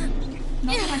tutorial.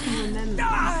 Not that I can remember.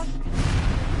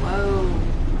 Whoa.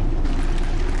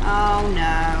 Oh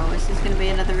no, this is going to be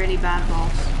another really bad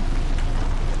boss.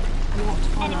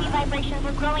 What Enemy vibrations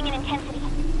are growing in intensity.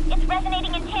 It's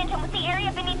resonating in tandem with the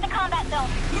area beneath the combat zone.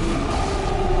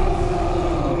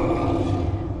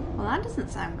 Well, that doesn't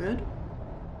sound good.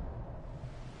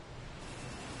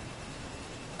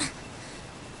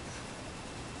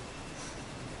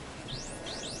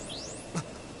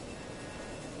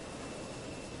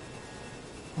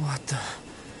 What the...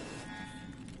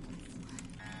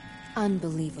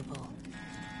 Unbelievable.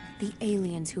 The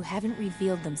aliens who haven't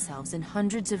revealed themselves in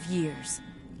hundreds of years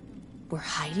were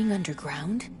hiding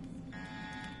underground?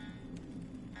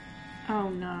 Oh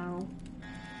no.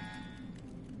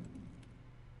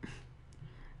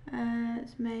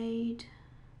 It's made...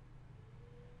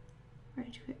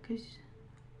 Rage quit because...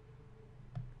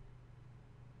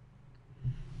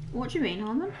 What do you mean,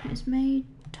 Harmon? It's made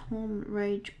Tom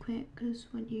rage quit because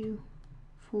when you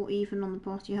fought even on the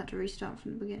boss you had to restart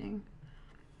from the beginning.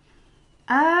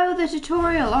 Oh, the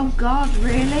tutorial! Oh god,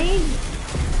 really?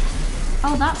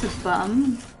 Oh, that's a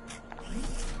bum.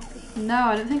 No,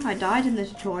 I don't think I died in the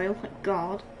tutorial, thank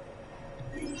god.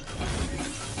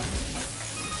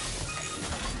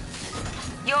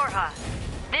 Yorha,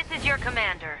 this is your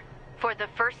commander. For the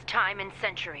first time in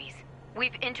centuries,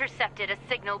 we've intercepted a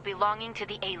signal belonging to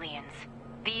the aliens.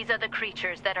 These are the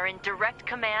creatures that are in direct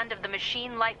command of the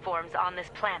machine lifeforms on this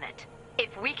planet.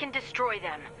 If we can destroy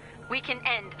them, we can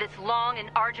end this long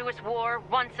and arduous war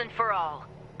once and for all.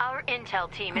 Our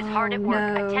intel team is hard at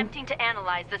work attempting to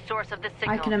analyze the source of the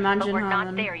signal, I can imagine, but we're not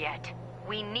Harlan. there yet.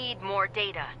 We need more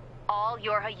data. All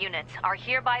Yorha units are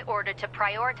hereby ordered to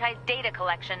prioritize data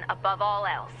collection above all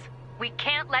else. We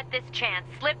can't let this chance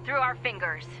slip through our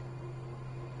fingers.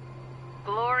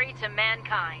 Glory to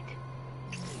mankind.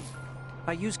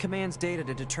 I used Command's data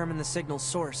to determine the signal's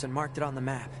source and marked it on the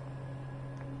map.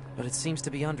 But it seems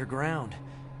to be underground.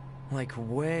 Like,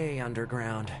 way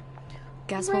underground.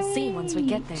 Guess we'll see once we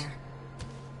get there.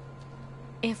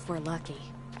 If we're lucky.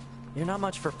 You're not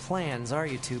much for plans, are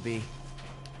you, 2B?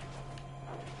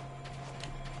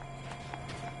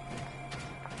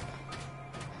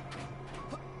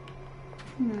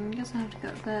 I guess I have to go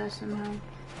up there somehow.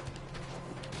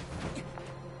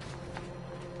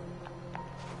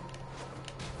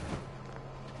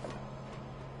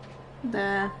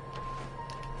 There.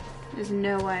 There's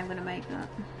no way I'm gonna make that.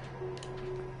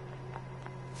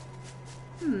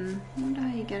 I wonder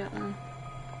how you get it there.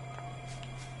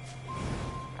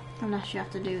 Unless you have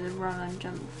to do the run and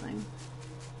jump thing.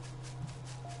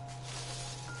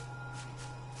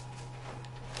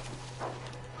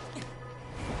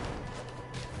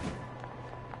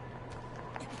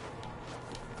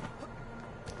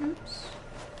 Oops.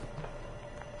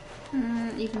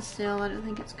 Even still, I don't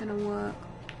think it's gonna work.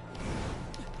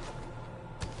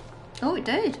 Oh, it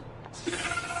did.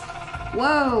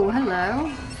 Whoa, hello.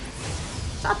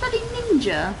 Is that a bloody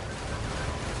ninja?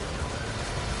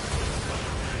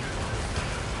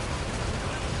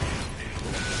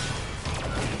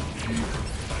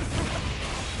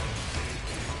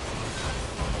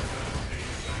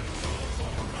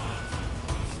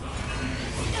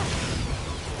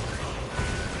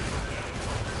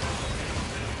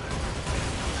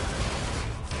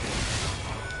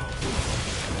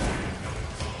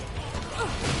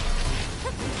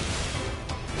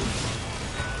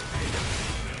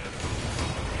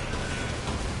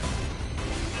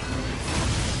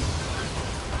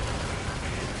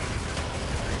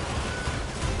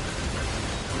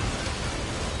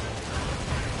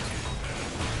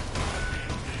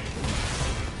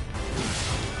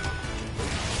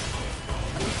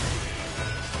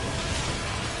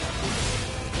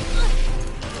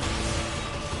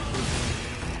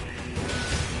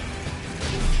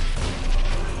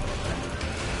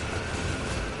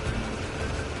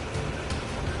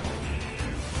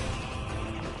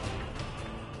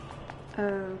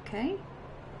 Okay.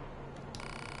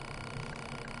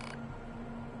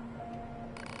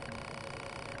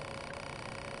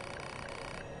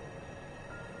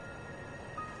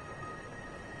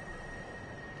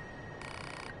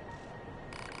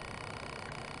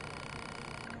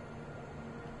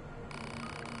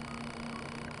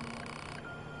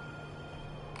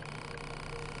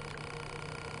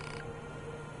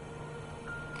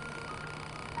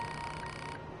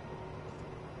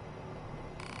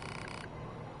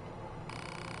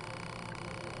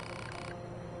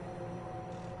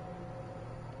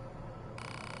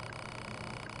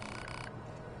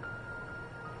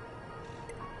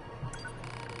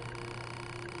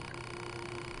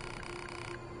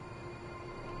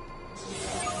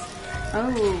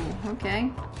 Oh,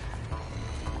 okay.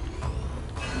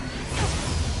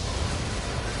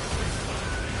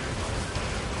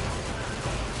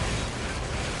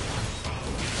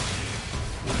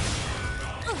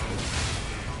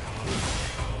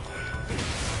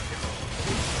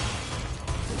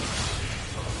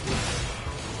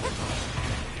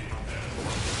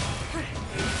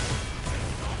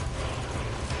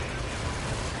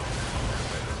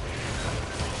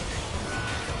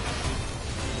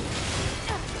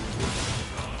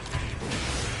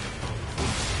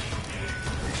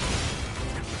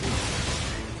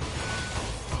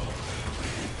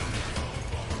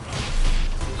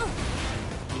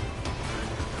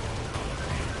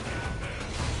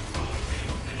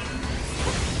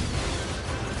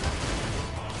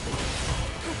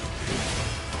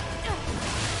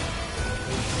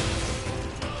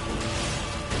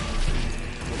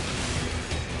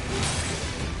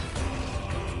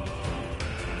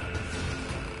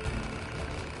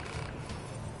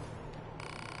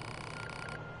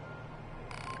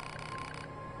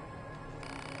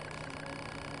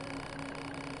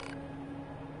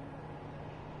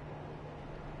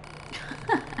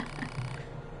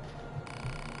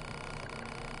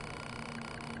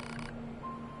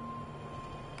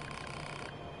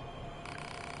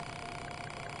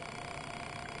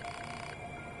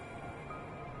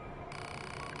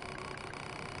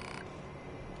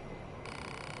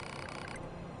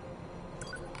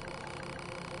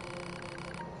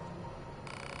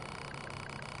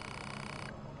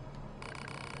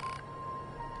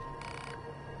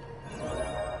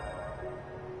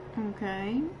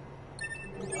 Okay.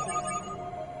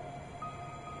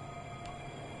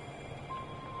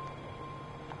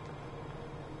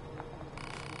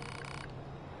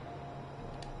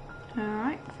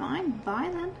 Alright, fine. Bye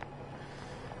then.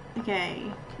 Okay,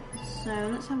 so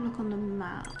let's have a look on the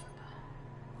map.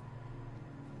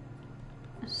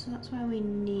 So that's where we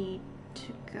need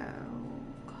to go.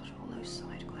 Gosh, all those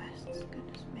side quests.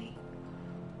 Goodness me.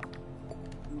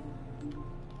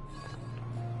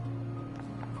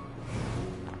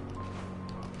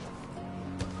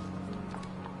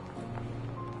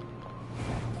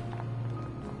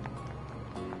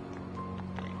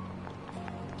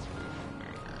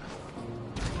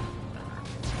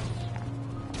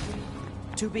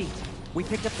 B. We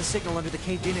picked up the signal under the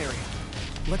caved-in area.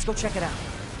 Let's go check it out.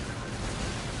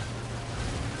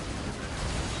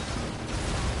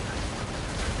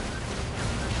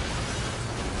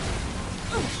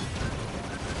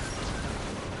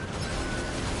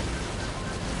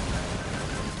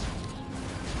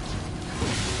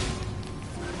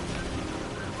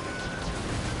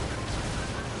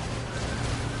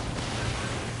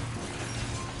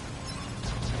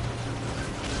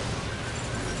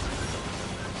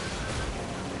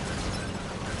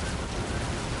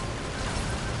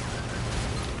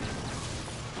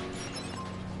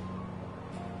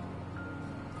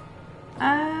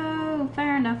 Oh,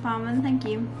 fair enough, Harmon. Thank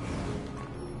you.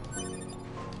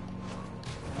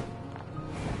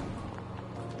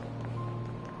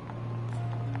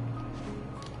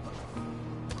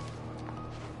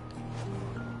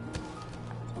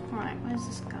 Right, where's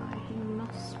this guy? He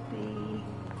must be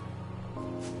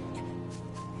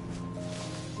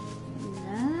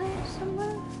there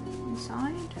somewhere?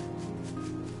 Inside?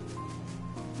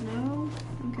 No?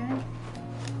 Okay.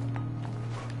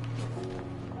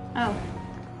 Oh.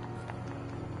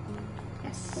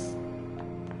 Yes.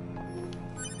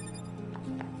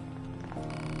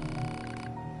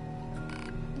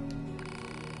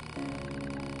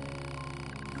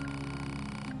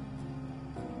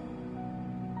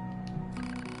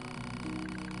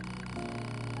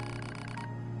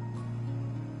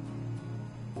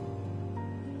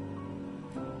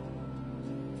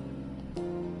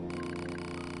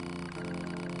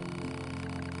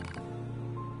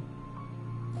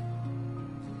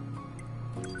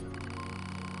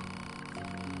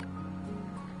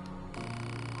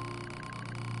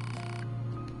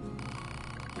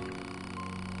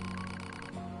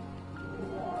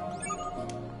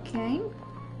 Okay.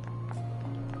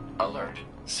 Alert.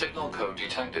 Signal code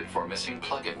detected for missing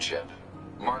plug-in chip.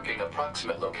 Marking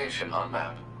approximate location on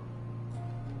map.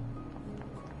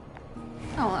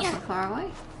 Oh, that's not far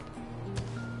away.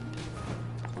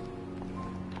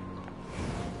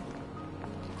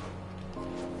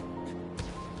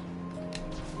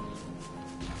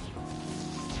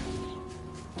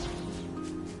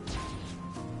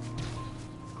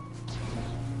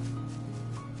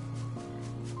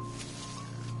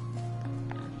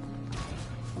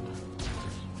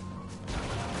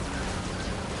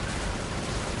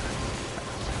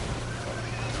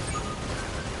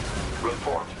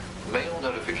 Report. Mail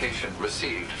notification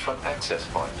received from access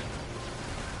point.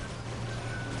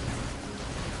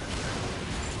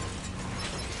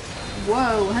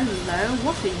 Whoa, hello.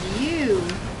 What are you?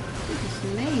 Goodness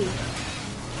me.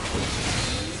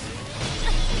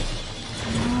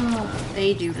 Oh,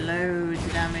 they do loads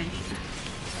of damage.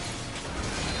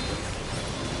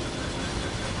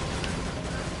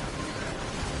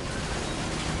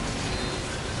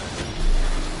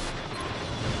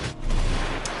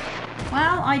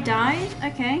 Well, I died.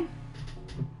 Okay.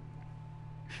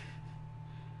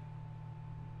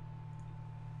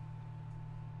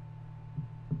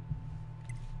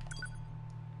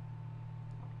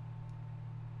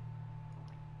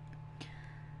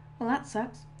 Well, that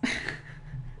sucks.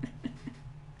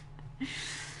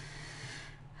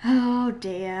 Oh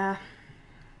dear.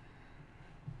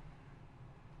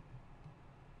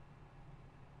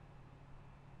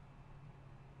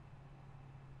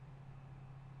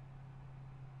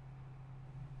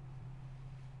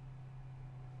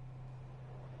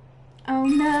 Oh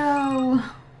no!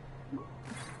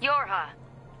 Yorha,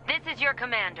 this is your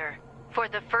commander. For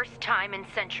the first time in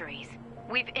centuries,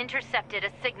 we've intercepted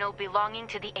a signal belonging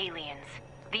to the aliens.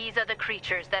 These are the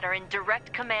creatures that are in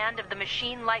direct command of the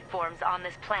machine lifeforms on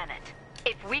this planet.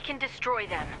 If we can destroy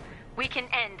them, we can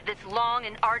end this long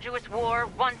and arduous war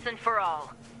once and for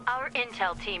all. Our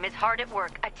intel team is hard at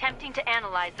work attempting to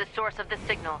analyze the source of the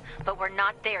signal, but we're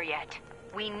not there yet.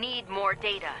 We need more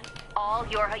data. All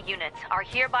Yorha units are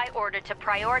hereby ordered to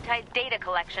prioritize data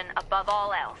collection above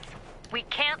all else. We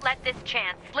can't let this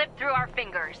chance slip through our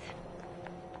fingers.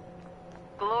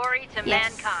 Glory to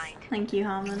mankind. Thank you,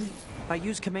 Harmon. I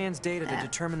use command's data There. to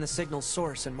determine the signal's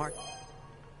source and mark it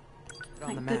on the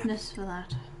Thank map. goodness for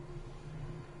that.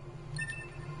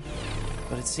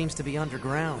 But it seems to be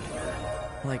underground.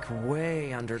 Like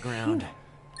way underground.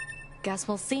 Guess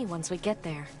we'll see once we get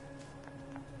there.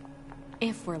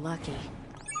 If we're lucky.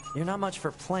 You're not much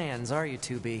for plans, are you,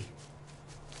 2B?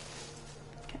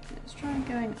 Okay, let's try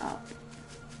going up.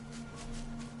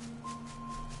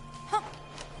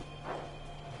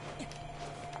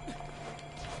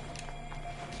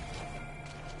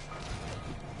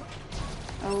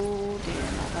 Oh dear,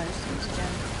 not those things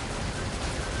again.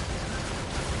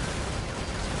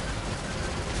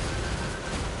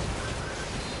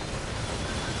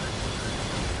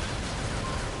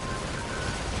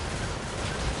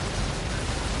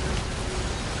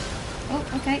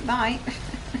 Oh, okay, bye.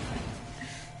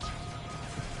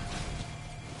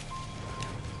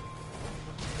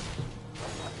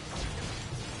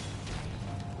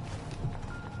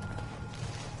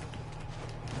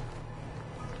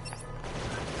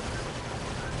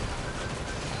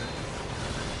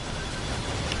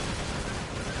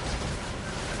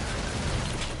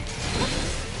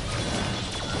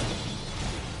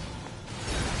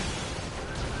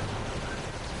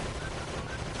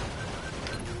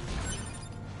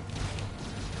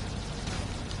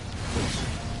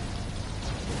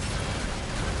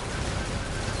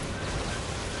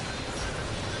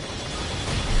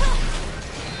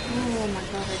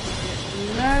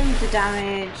 use the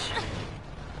damage.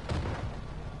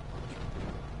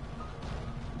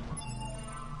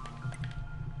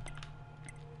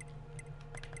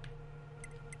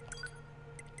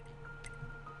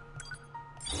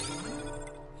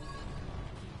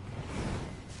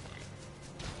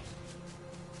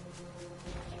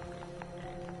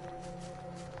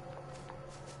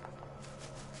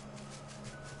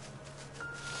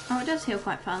 Oh, it does heal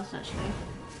quite fast actually.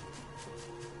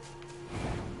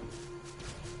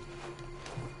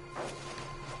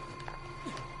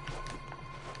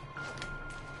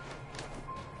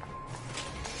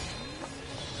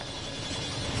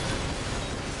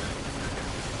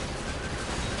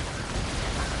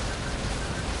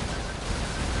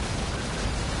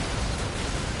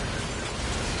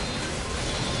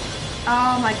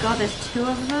 Oh my god, there's two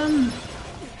of them.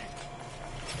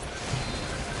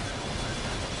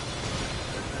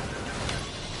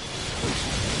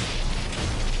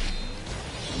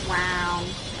 Wow.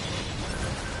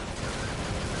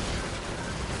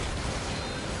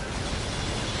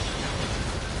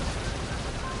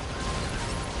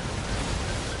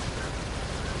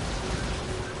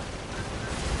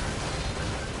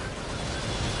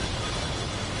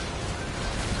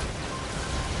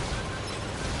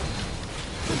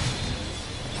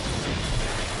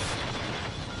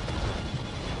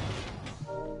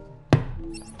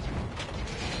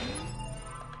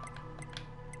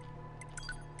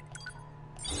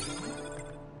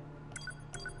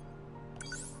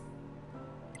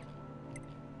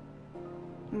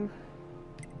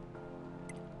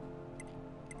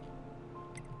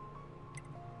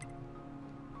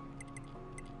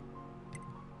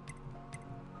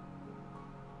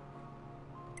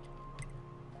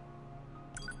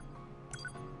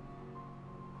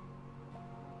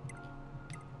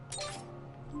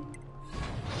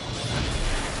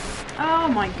 Oh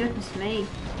my goodness me.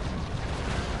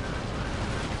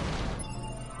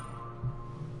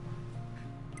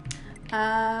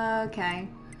 Okay.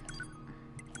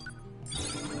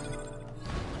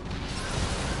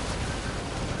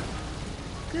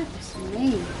 Goodness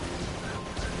me.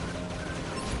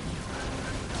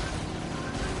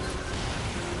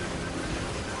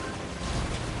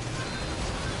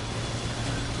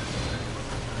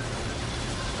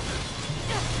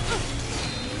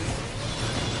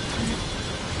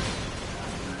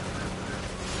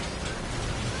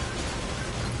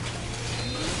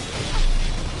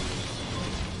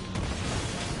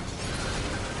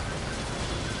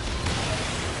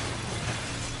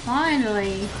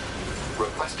 Finally.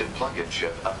 Requested plug-in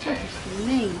chip obtained.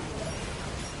 Me.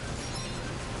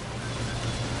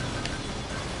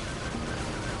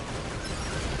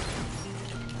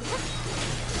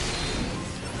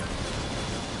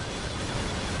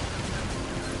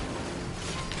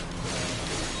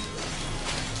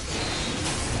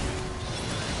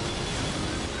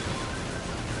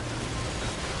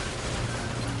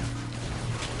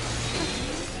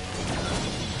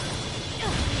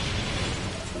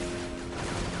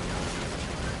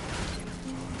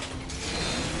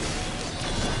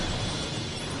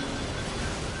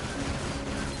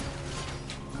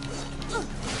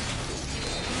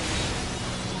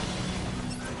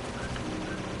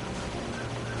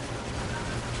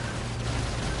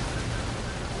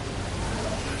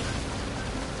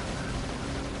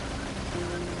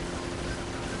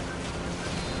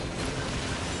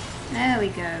 There we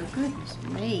go. Goodness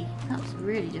me. That was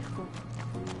really difficult.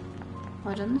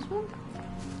 Have I done this one?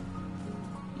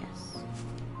 Yes.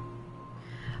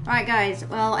 Alright guys,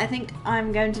 well I think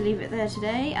I'm going to leave it there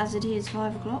today as it is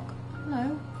 5 o'clock.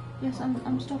 Hello? Yes,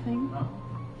 I'm stopping. Oh.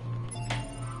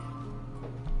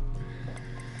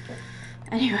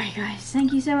 Anyway guys,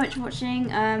 thank you so much for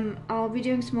watching. I'll be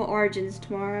doing some more Origins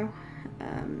tomorrow.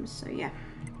 So yeah.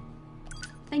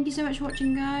 Thank you so much for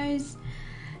watching guys.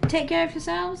 Take care of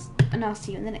yourselves, and I'll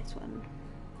see you in the next one.